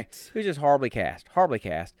horribly Tights. He was just horribly cast. Horribly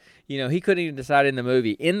cast. You know, he couldn't even decide in the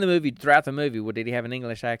movie. Throughout the movie, did he have an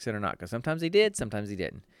English accent or not? Because sometimes he did, sometimes he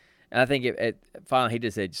didn't. And I think finally he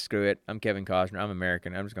just said, "Screw it. I'm Kevin Costner. I'm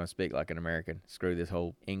American. I'm just going to speak like an American. Screw this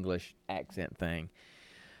whole English accent thing."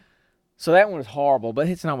 So that one was horrible, but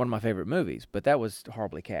it's not one of my favorite movies. But that was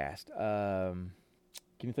horribly cast. Can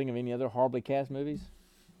you think of any other horribly cast movies?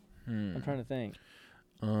 I'm trying to think.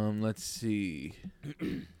 Let's see.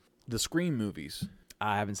 The Scream movies.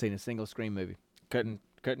 I haven't seen a single Scream movie. Couldn't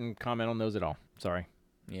comment on those at all. Sorry.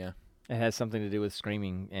 Yeah. It has something to do with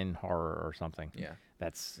screaming and horror or something. Yeah.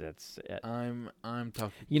 That's it. I'm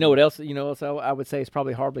talking. You know what else? You know what else I would say is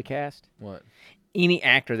probably horribly cast? What? Any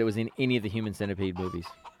actor that was in any of the Human Centipede movies,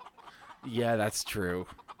 Yeah, that's true.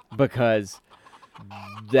 because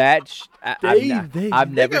that's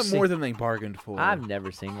I've never got seen more than they bargained for. I've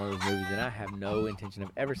never seen one of those movies, and I have no intention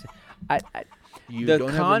of ever seeing. You The don't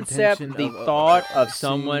have concept, intention the thought of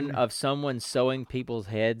seeing someone sewing people's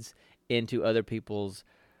heads into other people's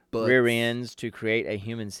butts. rear ends to create a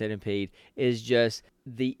human centipede is just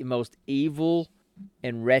the most evil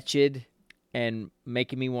and wretched and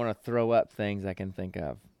making me want to throw up things I can think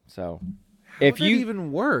of. So, How if would that you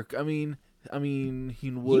even work? I mean,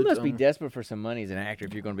 he would. you must be desperate for some money as an actor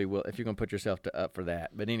if you're going to if you're going to put yourself up for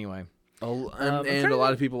that. But anyway, and a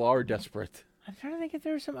lot of people are desperate. I'm trying to think if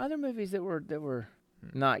there were some other movies that were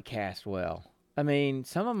not cast well. I mean,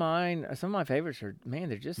 some of my favorites are, man,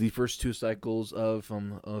 they're just The first two cycles of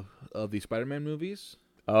the Spider-Man movies.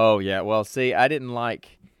 Oh yeah, well, see, I didn't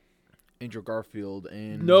like. Andrew Garfield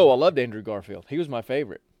and No, I loved Andrew Garfield. He was my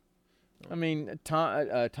favorite. I mean,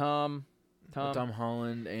 Tom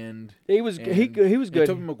Holland and he was and, he was and good.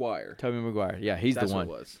 Tobey Maguire. Tobey Maguire, yeah, he's That's the one.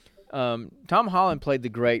 what it was. Tom Holland played the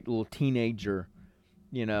great little teenager,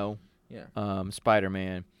 Yeah.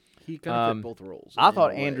 Spider-Man. He kind of fit both roles. I in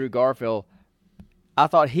thought a way. Andrew Garfield, I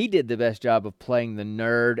thought he did the best job of playing the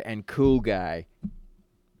nerd and cool guy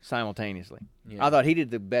simultaneously. Yeah. I thought he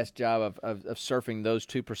did the best job of surfing those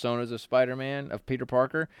two personas of Spider-Man, of Peter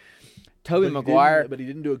Parker. Tobey Maguire. But he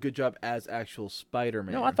didn't do a good job as actual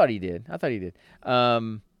Spider-Man. No, I thought he did.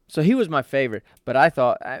 So he was my favorite. But I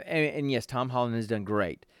thought, and yes, Tom Holland has done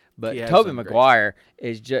great. But He has Tobey done great. Maguire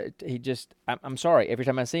is just, I'm sorry, every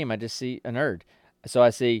time I see him, I just see a nerd. So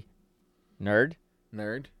I see nerd,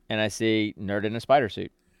 and I see nerd in a spider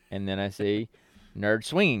suit. And then I see nerd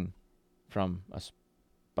swinging from a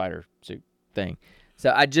spider suit thing.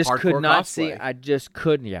 So I just could Hardcore not cosplay. see. I just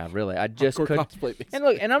couldn't. Yeah, really. I just Hardcore couldn't. cosplay, basically. And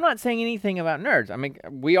look, and I'm not saying anything about nerds. I mean,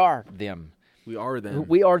 we are them. We are them.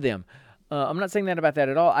 We are them. I'm not saying that about that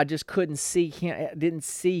at all. I just couldn't see him. Didn't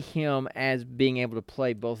see him as being able to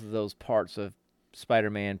play both of those parts of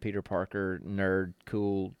Spider-Man, Peter Parker, nerd,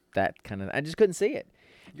 cool, that kind of. I just couldn't see it.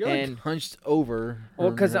 You're and like hunched over. well,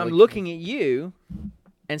 because I'm looking at you,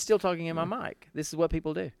 and still talking in my mic. This is what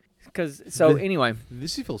people do. Anyway.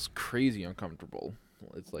 This feels crazy uncomfortable.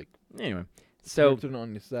 It's like Anyway. So turn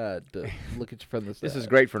on your side to look at your friend. this is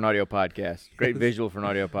great for an audio podcast. Great visual for an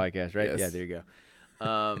audio podcast, right? Yes. Yeah, there you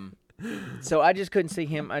go. So I just couldn't see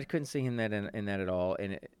him. I couldn't see him in that at all.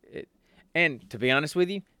 And and to be honest with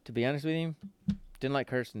you, didn't like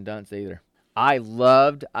Kirsten Dunst either.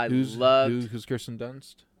 Who's Kirsten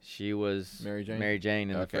Dunst? She was Mary Jane? Mary Jane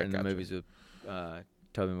in Okay, the gotcha. movies with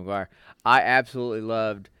Tobey Maguire. I absolutely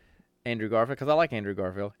loved Andrew Garfield because I like Andrew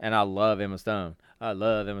Garfield, and I love Emma Stone.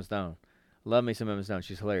 Love me some Emma Stone.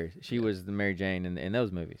 She's hilarious. She was the Mary Jane in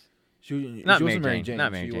those movies. She Not wasn't Mary Mary Jane. Jane.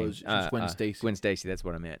 Not Mary she Jane. was Gwen Stacy, Gwen Stacy. That's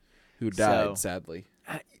what I meant. who died So- sadly.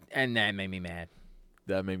 And that made me mad.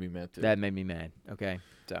 That made me mad too. That made me mad. Okay.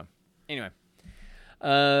 So anyway,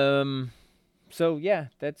 so yeah,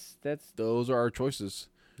 that's Those are our choices.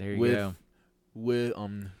 there you with go.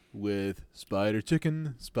 with Spider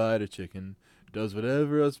Chicken does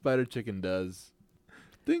whatever a Spider Chicken does.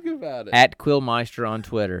 Think about it. At Quillmeister on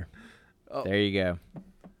Twitter. Oh. There you go.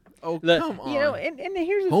 Oh, Look, come on. you know, and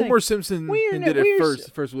here's the Homer thing. Simpson We're did we're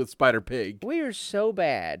it first with Spider Pig. We are so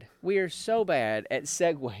bad. We are so bad at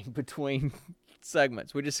segueing between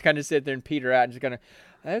segments. We just kind of sit there and peter out and just kind of,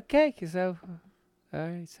 okay, so, all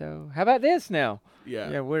right, so how about this now?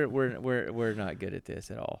 Yeah. Yeah, we're not good at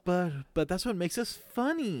this at all. But that's what makes us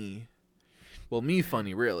funny. Well, me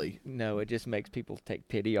funny, really. No, it just makes people take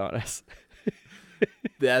pity on us.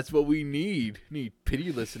 That's what we need. Need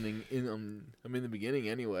pity listening in the beginning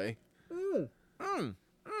anyway.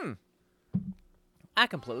 I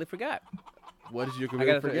completely forgot. What did you I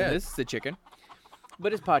gotta forget? This is the chicken,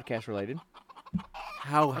 but it's podcast related.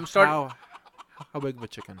 How big of a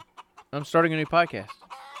chicken? I'm starting a new podcast.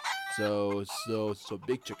 So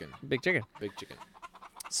big chicken. Big chicken. Big chicken.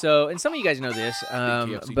 So, and some of you guys know this,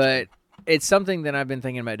 KFC but chicken. it's something that I've been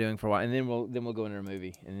thinking about doing for a while, and then we'll go into a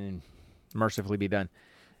movie and then mercifully be done.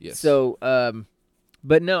 Yes. So,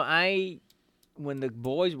 but no,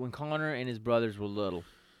 when Connor and his brothers were little,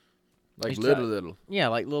 like he's little. yeah,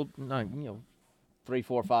 like little, 3,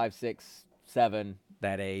 4, 5, 6, 7,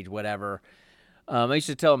 that age, whatever. I used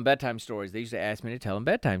to tell them bedtime stories. They used to ask me to tell them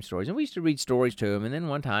bedtime stories, and we used to read stories to them. And then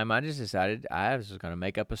one time, I just decided I was just going to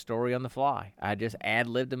make up a story on the fly. I just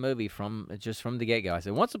ad-libbed a movie from the get-go. I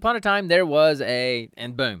said, "Once upon a time, there was a,"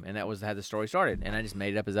 and boom, and that was how the story started. And I just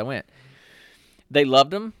made it up as I went. They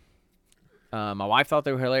loved them. My wife thought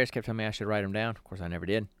they were hilarious. Kept telling me I should write them down. Of course, I never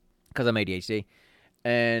did because I'm ADHD.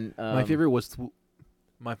 And My favorite was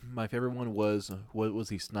my favorite one was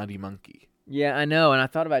the Snotty Monkey. Yeah, I know, and I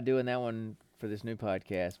thought about doing that one for this new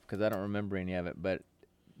podcast because I don't remember any of it, but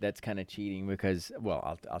that's kind of cheating because,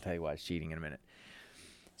 well, I'll tell you why it's cheating in a minute.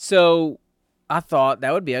 So I thought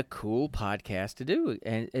that would be a cool podcast to do,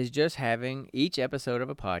 and is just having each episode of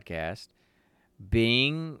a podcast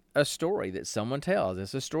being a story that someone tells.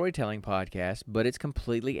 It's a storytelling podcast, but it's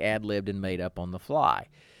completely ad-libbed and made up on the fly.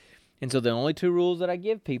 And so the only 2 rules that I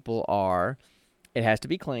give people are it has to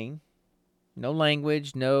be clean. No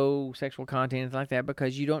language, no sexual content, anything like that,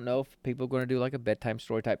 because you don't know if people are going to do like a bedtime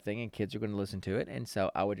story type thing and kids are going to listen to it. And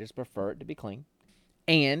so I would just prefer it to be clean.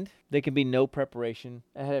 And there can be no preparation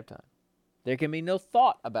ahead of time. There can be no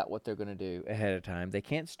thought about what they're going to do ahead of time. They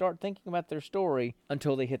can't start thinking about their story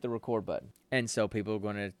until they hit the record button. And so people are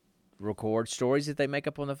going to record stories that they make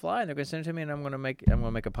up on the fly, and they're going to send it to me, and I'm going to make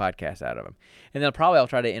a podcast out of them. And then I'll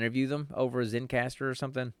try to interview them over a Zencaster or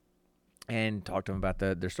something. And talk to them about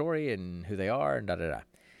their story and who they are and da-da-da.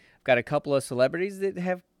 I've got a couple of celebrities that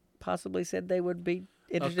have possibly said they would be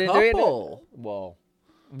interested in doing it. Well,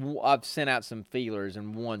 I've sent out some feelers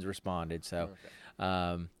and one's responded. So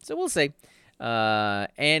so we'll see.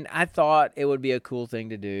 And I thought it would be a cool thing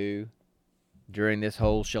to do during this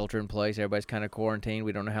whole shelter in place. Everybody's kind of quarantined.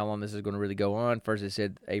 We don't know how long this is going to really go on. First it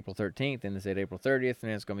said April 13th, then they said April 30th, and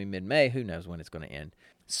then it's going to be mid-May. Who knows when it's going to end.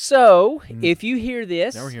 So, if you hear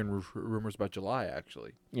this... Now we're hearing rumors about July,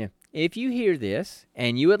 actually. Yeah. If you hear this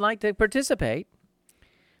and you would like to participate,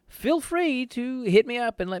 feel free to hit me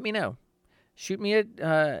up and let me know. Shoot me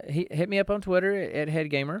hit me up on Twitter at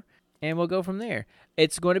HeadGamer, and we'll go from there.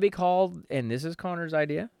 It's going to be called, and this is Connor's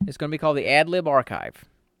idea, it's going to be called the Ad-Lib Archive.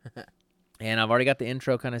 And I've already got the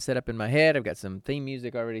intro kind of set up in my head. I've got some theme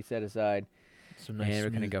music already set aside. Some nice and we're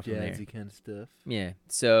going to go from there. jazzy kind of stuff. Yeah.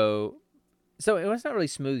 So it's not really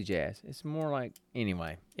smooth jazz. It's more like,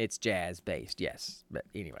 anyway, it's jazz-based, yes. But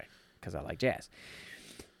anyway, because I like jazz.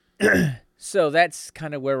 So that's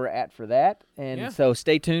kind of where we're at for that. And so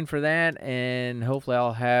stay tuned for that. And hopefully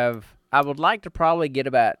I would like to probably get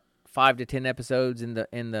about 5 to 10 episodes in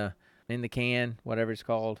the can, whatever it's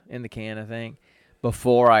called, in the can, I think,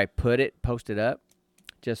 before I post it up,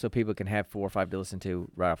 just so people can have 4 or 5 to listen to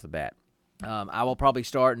right off the bat. I will probably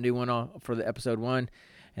start and do one for the episode 1,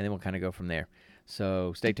 and then we'll kind of go from there.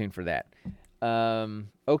 So stay tuned for that.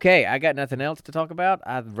 Okay, I got nothing else to talk about.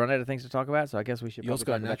 I've run out of things to talk about, so I guess we should. You also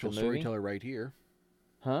got a natural storyteller right here.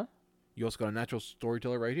 Huh? You also got a natural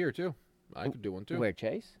storyteller right here too. I could do one too. Where,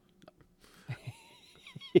 Chase?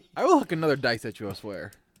 I will hook another dice at you, I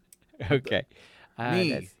swear. Okay.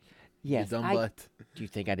 Me. Yes. You dumb butt. Do you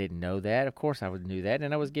think I didn't know that? Of course I knew that,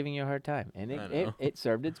 and I was giving you a hard time. And it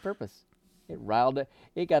served its purpose. It riled it.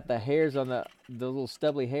 It got the hairs on the little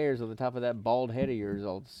stubbly hairs on the top of that bald head of yours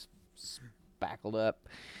all spackled up.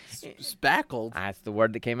 Spackled? That's the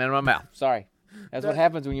word that came out of my mouth. Sorry. That's what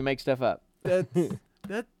happens when you make stuff up. That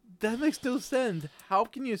makes no sense. How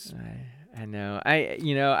can you... I know.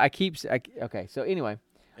 Okay, so anyway.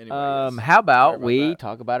 Yes. How about we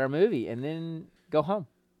talk about our movie and then go home?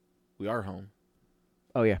 We are home.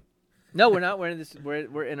 Oh yeah. No, we're not.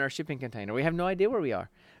 We're in our shipping container. We have no idea where we are.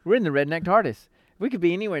 We're in the Redneck TARDIS. We could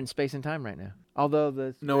be anywhere in space and time right now. Although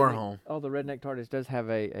we're home. Oh, the Redneck TARDIS does have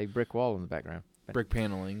a brick wall in the background. Brick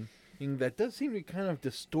paneling. That does seem to be kind of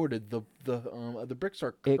distorted. The bricks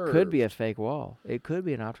are curved. It could be a fake wall. It could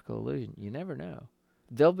be an optical illusion. You never know.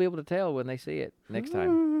 They'll be able to tell when they see it next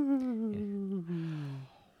time. Yeah.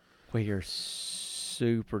 We are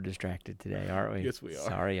super distracted today, aren't we? Yes, we are.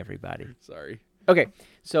 Sorry, everybody. Sorry. Okay,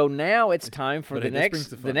 so now it's time for the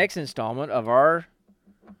next installment of our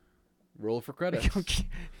roll for credits.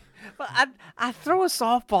 Well, I throw a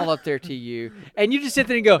softball up there to you, and you just sit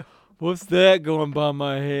there and go, "What's that going by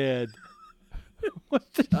my head?"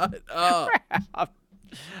 Shut up.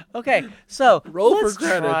 Okay, so Roll for let's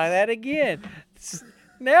credits. try that again.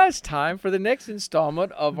 Now it's time for the next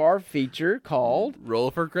installment of our feature called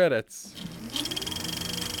Roll for credits.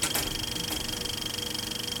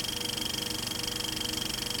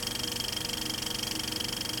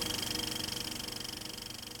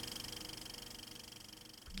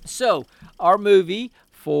 So our movie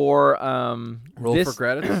for Roll for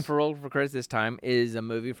credits? for roll for credits this time is a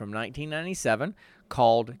movie from 1997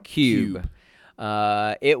 called Cube.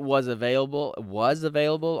 It was available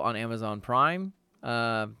on Amazon Prime,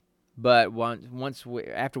 but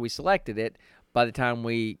after we selected it, by the time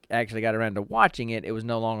we actually got around to watching it, it was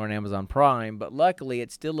no longer on Amazon Prime. But luckily,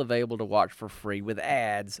 it's still available to watch for free with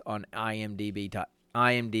ads on IMDb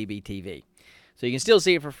TV. So you can still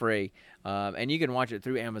see it for free, and you can watch it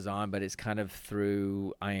through Amazon, but it's kind of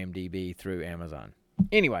through IMDb through Amazon.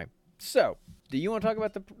 Anyway, so do you want to talk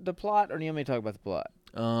about the plot, or do you want me to talk about the plot?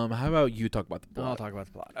 How about you talk about the plot? I'll talk about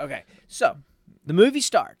the plot. Okay, so the movie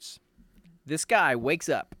starts. This guy wakes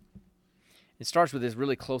up. It starts with this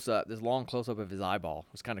really this long close-up of his eyeball.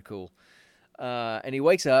 It was kind of cool. And he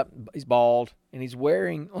wakes up. He's bald, and he's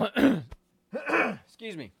wearing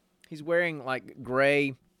excuse me. He's wearing like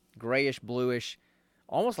grayish, bluish,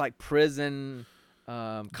 almost like prison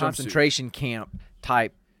concentration camp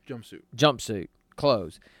type jumpsuit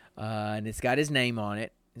clothes. And it's got his name on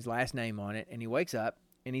it, his last name on it. And he wakes up,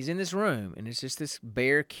 and he's in this room, and it's just this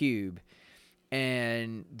bare cube.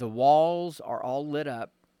 And the walls are all lit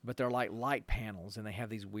up, but they're like light panels, and they have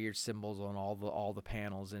these weird symbols on all the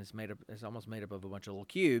panels, and it's almost made up of a bunch of little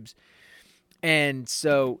cubes. And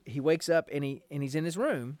so he wakes up, and he's in his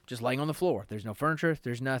room, just laying on the floor. There's no furniture,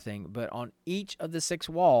 there's nothing, but on each of the 6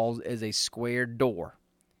 walls is a square door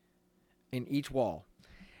in each wall.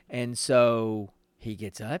 And so he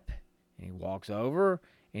gets up, and he walks over,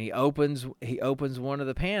 and he opens one of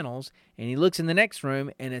the panels, and he looks in the next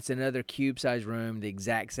room, and it's another cube-sized room, the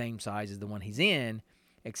exact same size as the one he's in,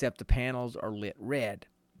 except the panels are lit red.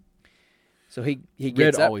 So he gets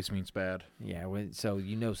Red up. always means bad. Yeah, so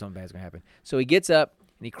you know something bad's gonna happen. So he gets up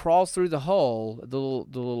and he crawls through the hole, the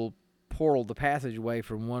little portal, the passageway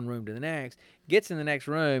from one room to the next. Gets in the next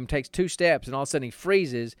room, takes 2 steps, and all of a sudden he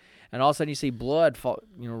freezes. And all of a sudden you see blood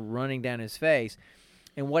running down his face.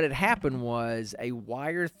 And what had happened was a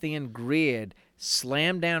wire-thin grid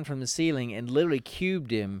slammed down from the ceiling and literally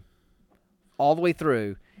cubed him all the way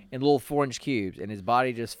through in little 4-inch cubes, and his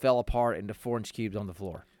body just fell apart into 4-inch cubes on the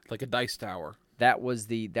floor. Like a dice tower. That was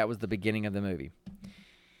the beginning of the movie.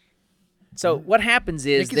 So what happens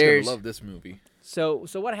is Nikki's gonna love this movie. So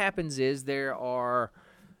what happens is there are,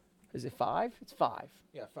 is it 5? It's 5.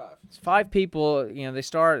 Yeah, 5. It's 5 people.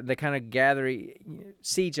 They kind of gather,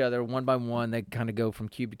 see each other one by one. They kind of go from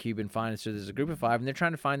cube to cube and find. So there's a group of 5, and they're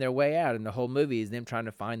trying to find their way out. And the whole movie is them trying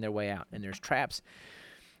to find their way out. And there's traps.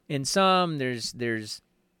 In some, there's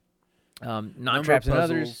not traps in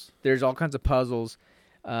others. There's all kinds of puzzles.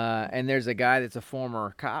 And there's a guy that's a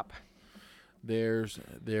former cop. There was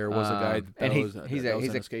a guy that was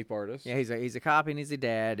an escape artist. Yeah, he's a cop, and he's a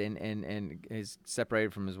dad, and he's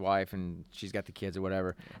separated from his wife, and she's got the kids or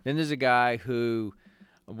whatever. Then there's a guy who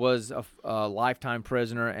was a lifetime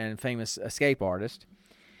prisoner and famous escape artist.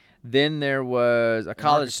 Then there was a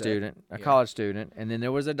college student, and then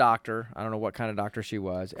there was a doctor. I don't know what kind of doctor she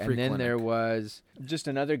was. And then there was just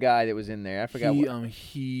another guy that was in there. I forgot.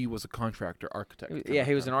 He was a contractor, architect. Yeah,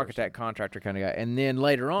 he was an architect, contractor kind of guy. And then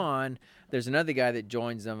later on, there's another guy that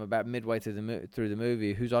joins them about midway through the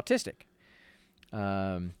movie who's autistic.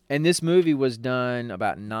 And this movie was done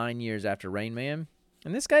about 9 years after Rain Man.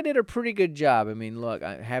 And this guy did a pretty good job. I mean, look,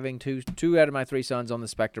 having two out of my 3 sons on the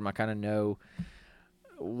spectrum, I kind of know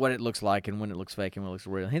what it looks like and when it looks fake and when it looks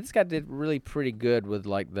real. This guy did really pretty good with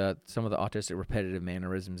like some of the autistic repetitive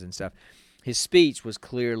mannerisms and stuff. His speech was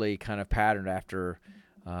clearly kind of patterned after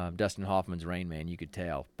Dustin Hoffman's Rain Man, you could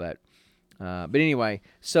tell. But anyway,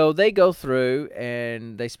 so they go through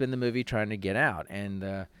and they spend the movie trying to get out,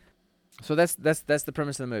 and so that's the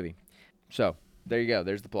premise of the movie. So there you go.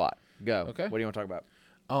 There's the plot. Go. Okay. What do you want to talk about?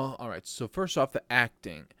 All right. So first off, the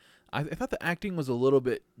acting. I thought the acting was a little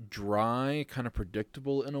bit dry, kind of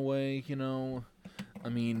predictable in a way, I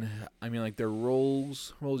mean, like their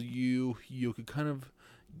roles you could kind of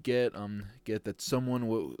get that someone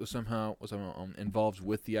was somehow involved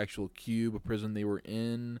with the actual cube, a prison they were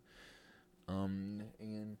in, and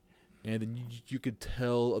then you could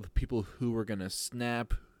tell of the people who were gonna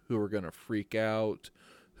snap, who were gonna freak out,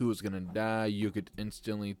 who was gonna die. You could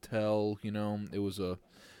instantly tell,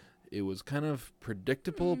 it was kind of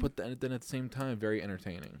predictable, but then at the same time very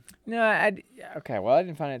entertaining. No, okay. Well, I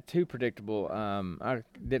didn't find it too predictable. I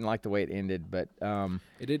didn't like the way it ended, but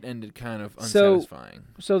It did end it kind of So- unsatisfying.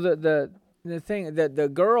 so the thing that the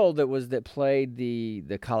girl that played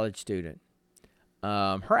the college student,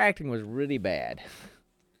 her acting was really bad.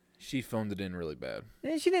 She phoned it in really bad.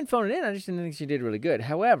 And she didn't phone it in. I just didn't think she did really good.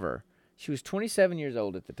 However, she was 27 years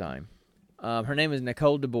old at the time. Her name is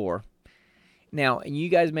Nicole DeBoer. Now, you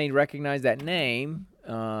guys may recognize that name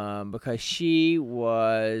because she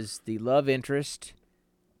was the love interest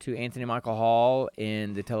to Anthony Michael Hall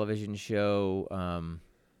in the television show,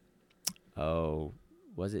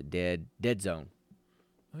 was it Dead Zone?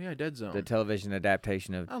 Oh yeah, Dead Zone. The television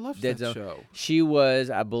adaptation of I love Dead that Zone. show. She was,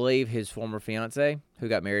 I believe, his former fiance who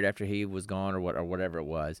got married after he was gone or whatever it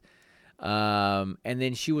was. And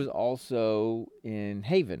then she was also in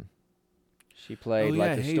Haven. She played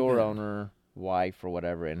like the store Haven. owner wife or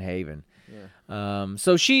whatever in Haven. Yeah.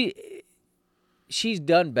 So she's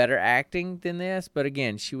done better acting than this, but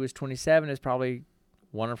again, she was 27. Is probably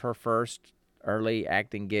one of her first early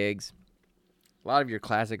acting gigs. A lot of your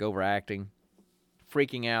classic overacting,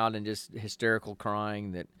 freaking out and just hysterical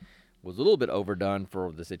crying that was a little bit overdone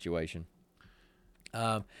for the situation.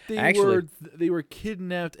 They were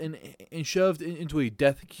kidnapped and shoved into a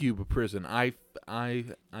death cube prison. I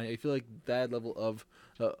feel like that level of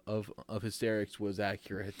hysterics was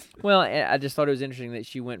accurate. Well, I just thought it was interesting that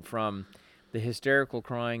she went from the hysterical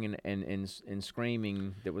crying and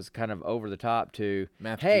screaming that was kind of over the top to,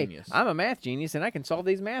 hey, Genius. I'm a math genius and I can solve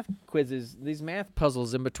these math quizzes, these math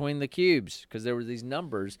puzzles in between the cubes, because there were these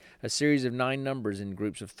numbers, a series of 9 numbers in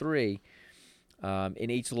groups of 3 in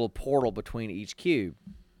each little portal between each cube.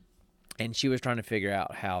 And she was trying to figure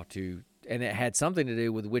out how to, and it had something to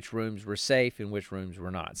do with which rooms were safe and which rooms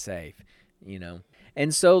were not safe, you know.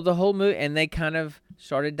 And so the whole movie, and they kind of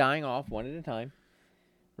started dying off one at a time,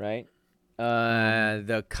 right?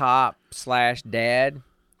 The cop / dad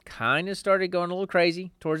kind of started going a little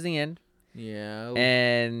crazy towards the end. Yeah.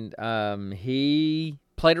 And he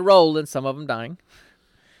played a role in some of them dying.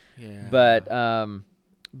 Yeah. But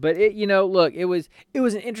it, look, it was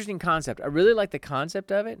an interesting concept. I really like the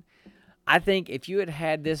concept of it. I think if you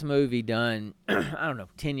had this movie done, I don't know,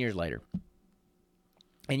 10 years later,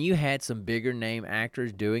 and you had some bigger name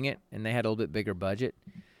actors doing it, and they had a little bit bigger budget,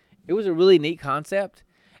 it was a really neat concept.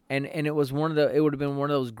 And it was it would have been one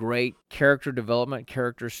of those great character development,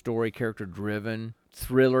 character story, character driven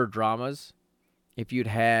thriller dramas if you'd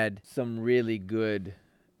had some really good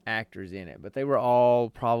actors in it. But they were all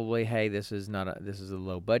probably, hey, this is a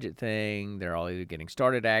low budget thing. They're all either getting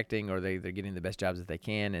started acting or they're getting the best jobs that they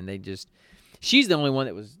can, and she's the only one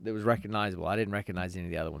that was recognizable. I didn't recognize any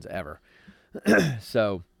of the other ones ever.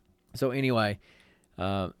 So anyway,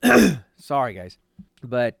 sorry guys.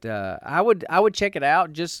 But I would check it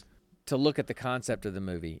out just to look at the concept of the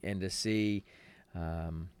movie and to see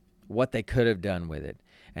what they could have done with it.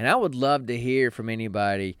 And I would love to hear from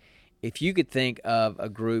anybody if you could think of a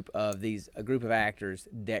group of actors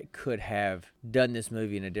that could have done this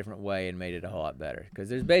movie in a different way and made it a whole lot better. Because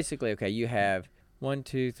there's basically, you have 1,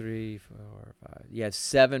 2, 3, 4, 5. You have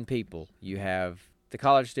 7 people. You have the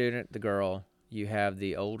college student, the girl. You have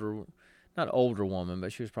the not older woman,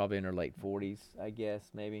 but she was probably in her late 40s, I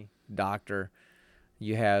guess, maybe. Doctor.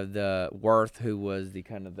 You have the Worth, who was the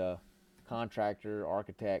kind of the contractor,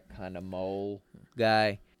 architect, kind of mole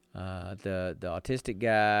guy. The autistic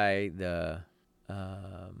guy.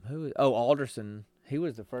 Alderson. He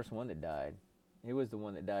was the first one that died. He was the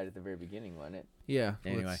one that died at the very beginning, wasn't it? Yeah.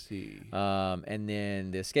 Anyway. Let's see. And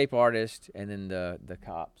then the escape artist, and then the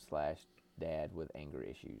cop / dad with anger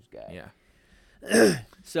issues guy. Yeah.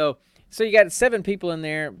 So you got 7 people in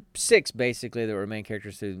there, 6 basically that were main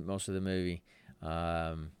characters through most of the movie.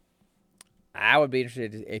 I would be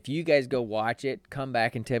interested if you guys go watch it. Come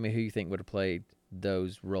back and tell me who you think would have played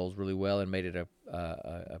those roles really well and made it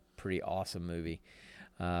a pretty awesome movie.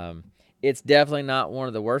 It's definitely not one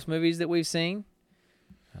of the worst movies that we've seen.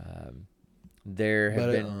 But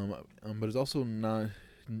it's also not.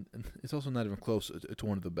 It's also not even close to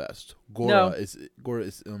one of the best. Gora is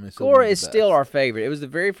still our favorite. It was the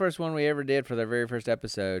very first one we ever did for the very first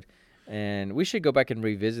episode, and we should go back and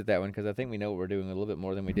revisit that one because I think we know what we're doing a little bit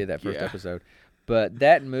more than we did that first episode. But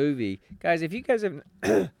that movie, guys, if you guys have,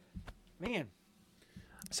 man,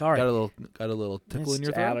 sorry, got a little tickle in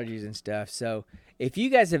your throat. Allergies and stuff. So if you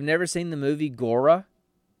guys have never seen the movie Gora,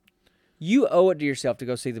 you owe it to yourself to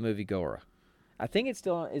go see the movie Gora. I think it's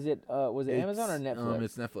still on. Was it Amazon or Netflix?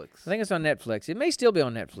 It's Netflix. I think it's on Netflix. It may still be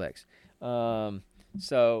on Netflix.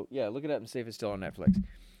 So yeah, look it up and see if it's still on Netflix.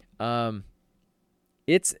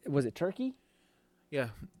 Was it Turkey? Yeah.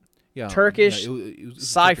 Yeah, Turkish yeah, it was a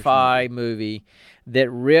sci-fi Turkish movie that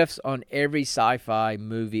riffs on every sci-fi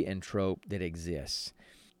movie and trope that exists.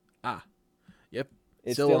 Ah, yep.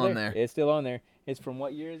 It's Still on there. It's still on there. It's from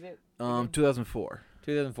what year is it? 2004.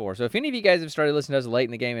 2004. So if any of you guys have started listening to us late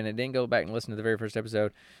in the game and didn't go back and listen to the very first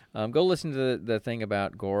episode, go listen to the thing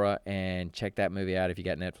about Gora and check that movie out if you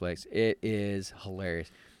got Netflix. It is hilarious.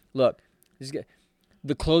 Look,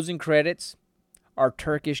 the closing credits are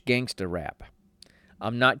Turkish gangster rap.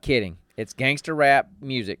 I'm not kidding. It's gangster rap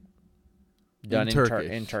music done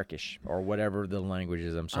in Turkish or whatever the language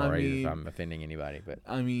is. I'm sorry if I'm offending anybody, but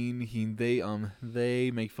I mean,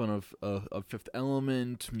 they make fun of Fifth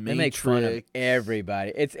Element, Matrix. They make fun of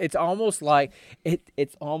everybody. It's almost like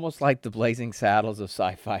the Blazing Saddles of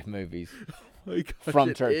sci-fi movies Oh my gosh,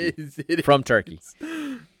 from Turkey. It is. From Turkey.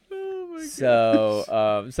 Oh my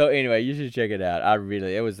So anyway, you should check it out.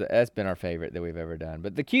 That's been our favorite that we've ever done.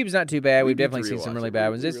 But The Cube's not too bad. We've definitely seen some really bad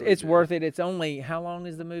ones. It's worth it. It's only, how long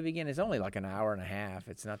is the movie again? It's only like an hour and a half.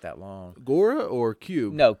 It's not that long. Gora or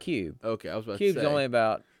Cube? No, Cube. Okay, I was about Cube's to say. only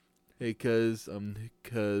about. Hey, cause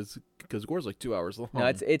Gore's like 2 hours long.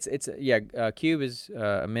 No, Cube is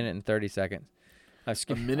a minute and 30 seconds. A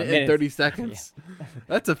minute and 30 seconds. Yeah.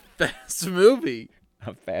 That's a fast movie.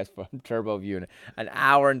 A fast turbo viewing. An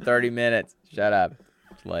hour and 30 minutes. Shut up.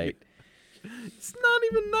 It's late. It's not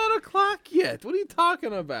even 9 o'clock yet. What are you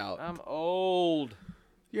talking about? I'm old.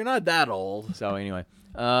 You're not that old. So anyway,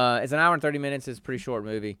 it's an hour and 30 minutes. It's a pretty short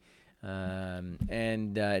movie.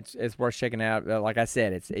 It's worth checking out. Like I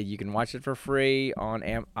said, you can watch it for free on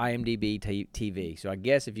IMDb TV. So I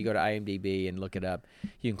guess if you go to IMDb and look it up,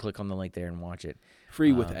 you can click on the link there and watch it.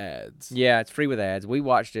 Free with ads. Yeah, it's free with ads. We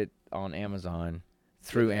watched it on Amazon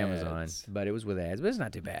through with Amazon, ads. but it was with ads. But it's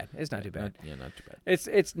not too bad. It's not too bad. Not too bad.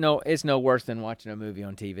 It's no worse than watching a movie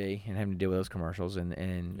on TV and having to deal with those commercials. And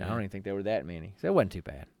I don't even think there were that many, so it wasn't too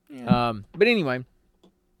bad. Yeah. But anyway,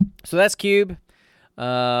 so that's Cube.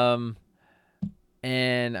 And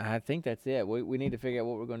I think that's it. We need to figure out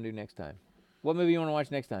what we're going to do next time. What movie you want to watch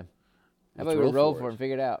next time? How about we roll for it and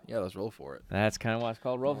figure it out? Yeah, let's roll for it. That's kind of why it's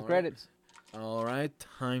called Roll for Credits. All right,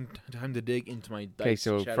 time to dig into my dice. Okay,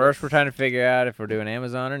 so first we're trying to figure out if we're doing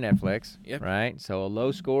Amazon or Netflix. Yep. Right? So a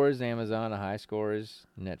low score is Amazon, a high score is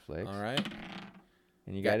Netflix. All right.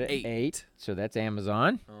 And you got it 8. So that's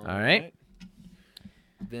Amazon. All right.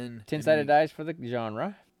 Then 10-sided dice for the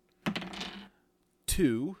genre.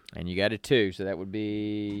 2. And you got a 2, so that would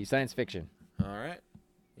be science fiction. All right.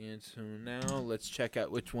 And so now let's check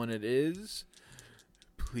out which one it is.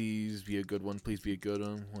 Please be a good one. Please be a good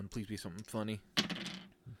one. Please be something funny.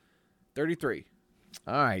 33.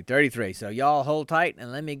 All right, 33. So y'all hold tight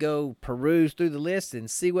and let me go peruse through the list and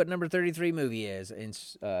see what number 33 movie is in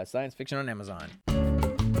science fiction on Amazon.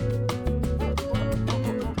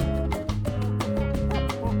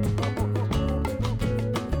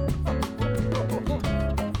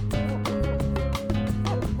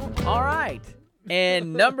 All right.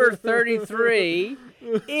 And number 33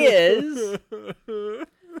 is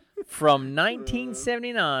from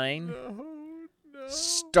 1979,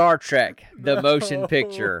 Star Trek, the motion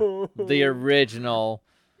picture, the original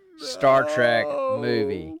Star Trek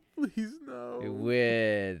movie. Please no.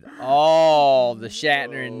 With all the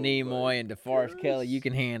Shatner and Nimoy and DeForest Kelly you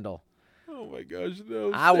can handle. Oh my gosh,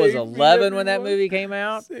 no. I was 11 when that movie came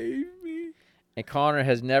out. Save me. And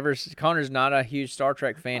Connor's not a huge Star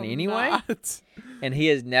Trek fan anyway. Not. And he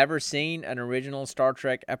has never seen an original Star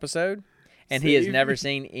Trek episode. And he has never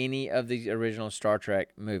seen any of the original Star Trek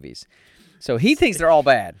movies. So he thinks they're all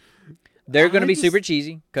bad. They're going to be super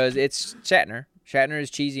cheesy because it's Shatner. Shatner is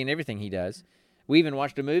cheesy in everything he does. We even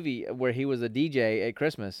watched a movie where he was a DJ at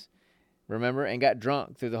Christmas, remember, and got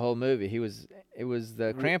drunk through the whole movie. It was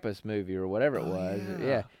the Krampus movie or whatever it was.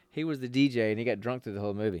 Yeah, he was the DJ and he got drunk through the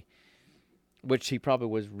whole movie, which he probably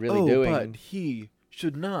was really doing. But he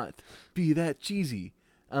should not be that cheesy.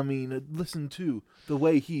 I mean, listen to the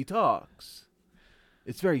way he talks.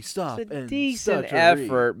 It's very stop it's a and decent stuttery.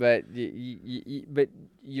 effort, but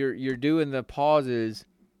you're doing the pauses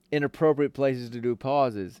in appropriate places to do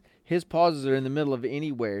pauses. His pauses are in the middle of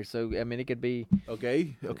anywhere, so I mean it could be.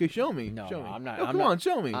 Okay, show me. No, show me. I'm not. No, come on,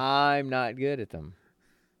 show me. I'm not good at them.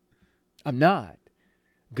 I'm not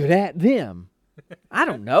good at them. I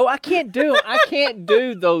don't know. I can't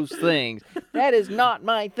do those things. That is not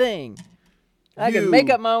my thing. I can make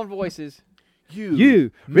up my own voices.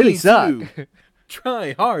 You really suck. Too.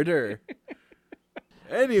 Try harder.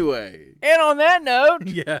 Anyway. And on that note,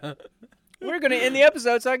 yeah, we're going to end the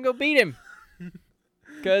episode so I can go beat him.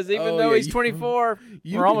 Because even though he's 24,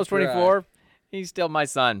 or almost 24, he's still my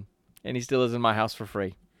son. And he still lives in my house for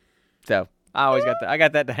free. So I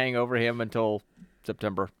got that to hang over him until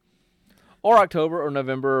September. or October or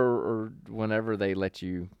November or whenever they let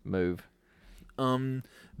you move.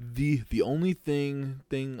 The only thing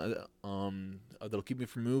that'll keep me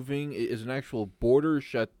from moving is an actual border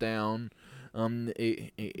shutdown,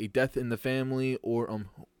 a death in the family, or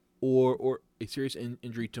a serious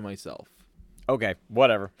injury to myself. Okay,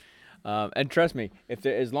 whatever. And trust me,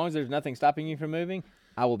 as long as there's nothing stopping you from moving,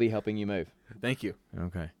 I will be helping you move. Thank you.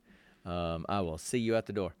 Okay. I will see you at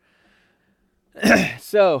the door.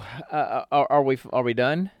 So, are we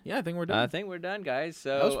done? Yeah, I think we're done. I think we're done, guys.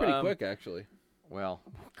 So That was pretty quick, actually. Well,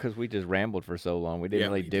 because we just rambled for so long, we didn't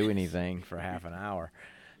really do anything for half an hour.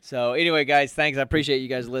 So anyway, guys, thanks. I appreciate you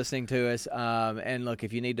guys listening to us. And look,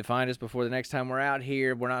 if you need to find us before the next time we're out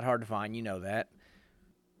here, we're not hard to find. You know that.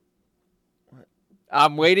 What?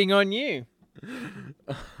 I'm waiting on you. You're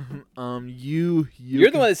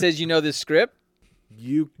the one that says you know this script.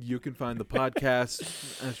 You can find the podcast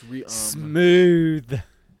smooth.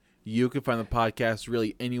 You can find the podcast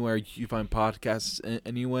really anywhere you find podcasts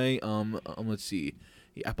anyway. Let's see.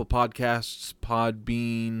 The Apple Podcasts,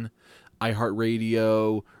 Podbean,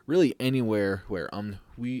 iHeartRadio, really anywhere where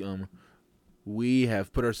we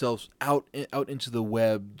have put ourselves out into the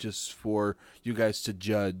web just for you guys to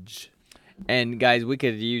judge. And guys, we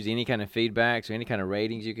could use any kind of feedback, so any kind of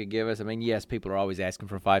ratings you could give us. I mean, yes, people are always asking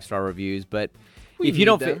for 5-star reviews, but if you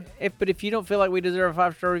don't feel like we deserve a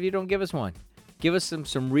 5-star review, don't give us one. Give us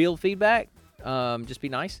some real feedback. Just be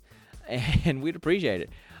nice, and we'd appreciate it.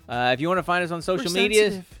 If you want to find us on social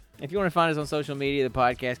media, the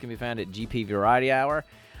podcast can be found at GP Variety Hour.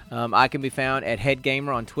 I can be found at Head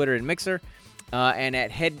Gamer on Twitter and Mixer, and at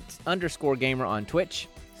Head_Gamer on Twitch.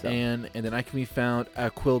 So. And then I can be found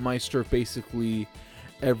at Quillmeister basically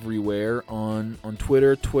everywhere on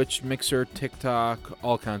Twitter, Twitch, Mixer, TikTok,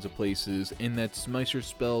 all kinds of places. And that's Meister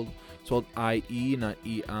spelled I-E, not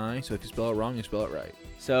E-I. So if you spell it wrong, you spell it right.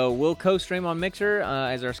 So we'll co-stream on Mixer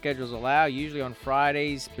as our schedules allow, usually on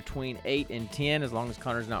Fridays between 8 and 10, as long as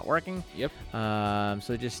Connor's not working. Yep.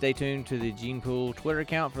 So just stay tuned to the Gene Pool Twitter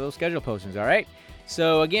account for those schedule postings, all right?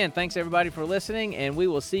 So again, thanks everybody for listening, and we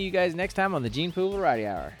will see you guys next time on the Gene Pool Variety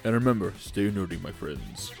Hour. And remember, stay nerdy, my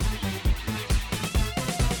friends.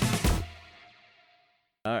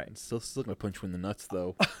 All right. Still gonna punch you in the nuts,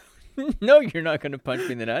 though. No, you're not gonna punch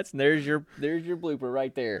me in the nuts. And there's your blooper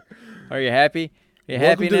right there. Are you happy?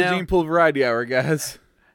 Welcome to the Gene Pool Variety Hour, guys.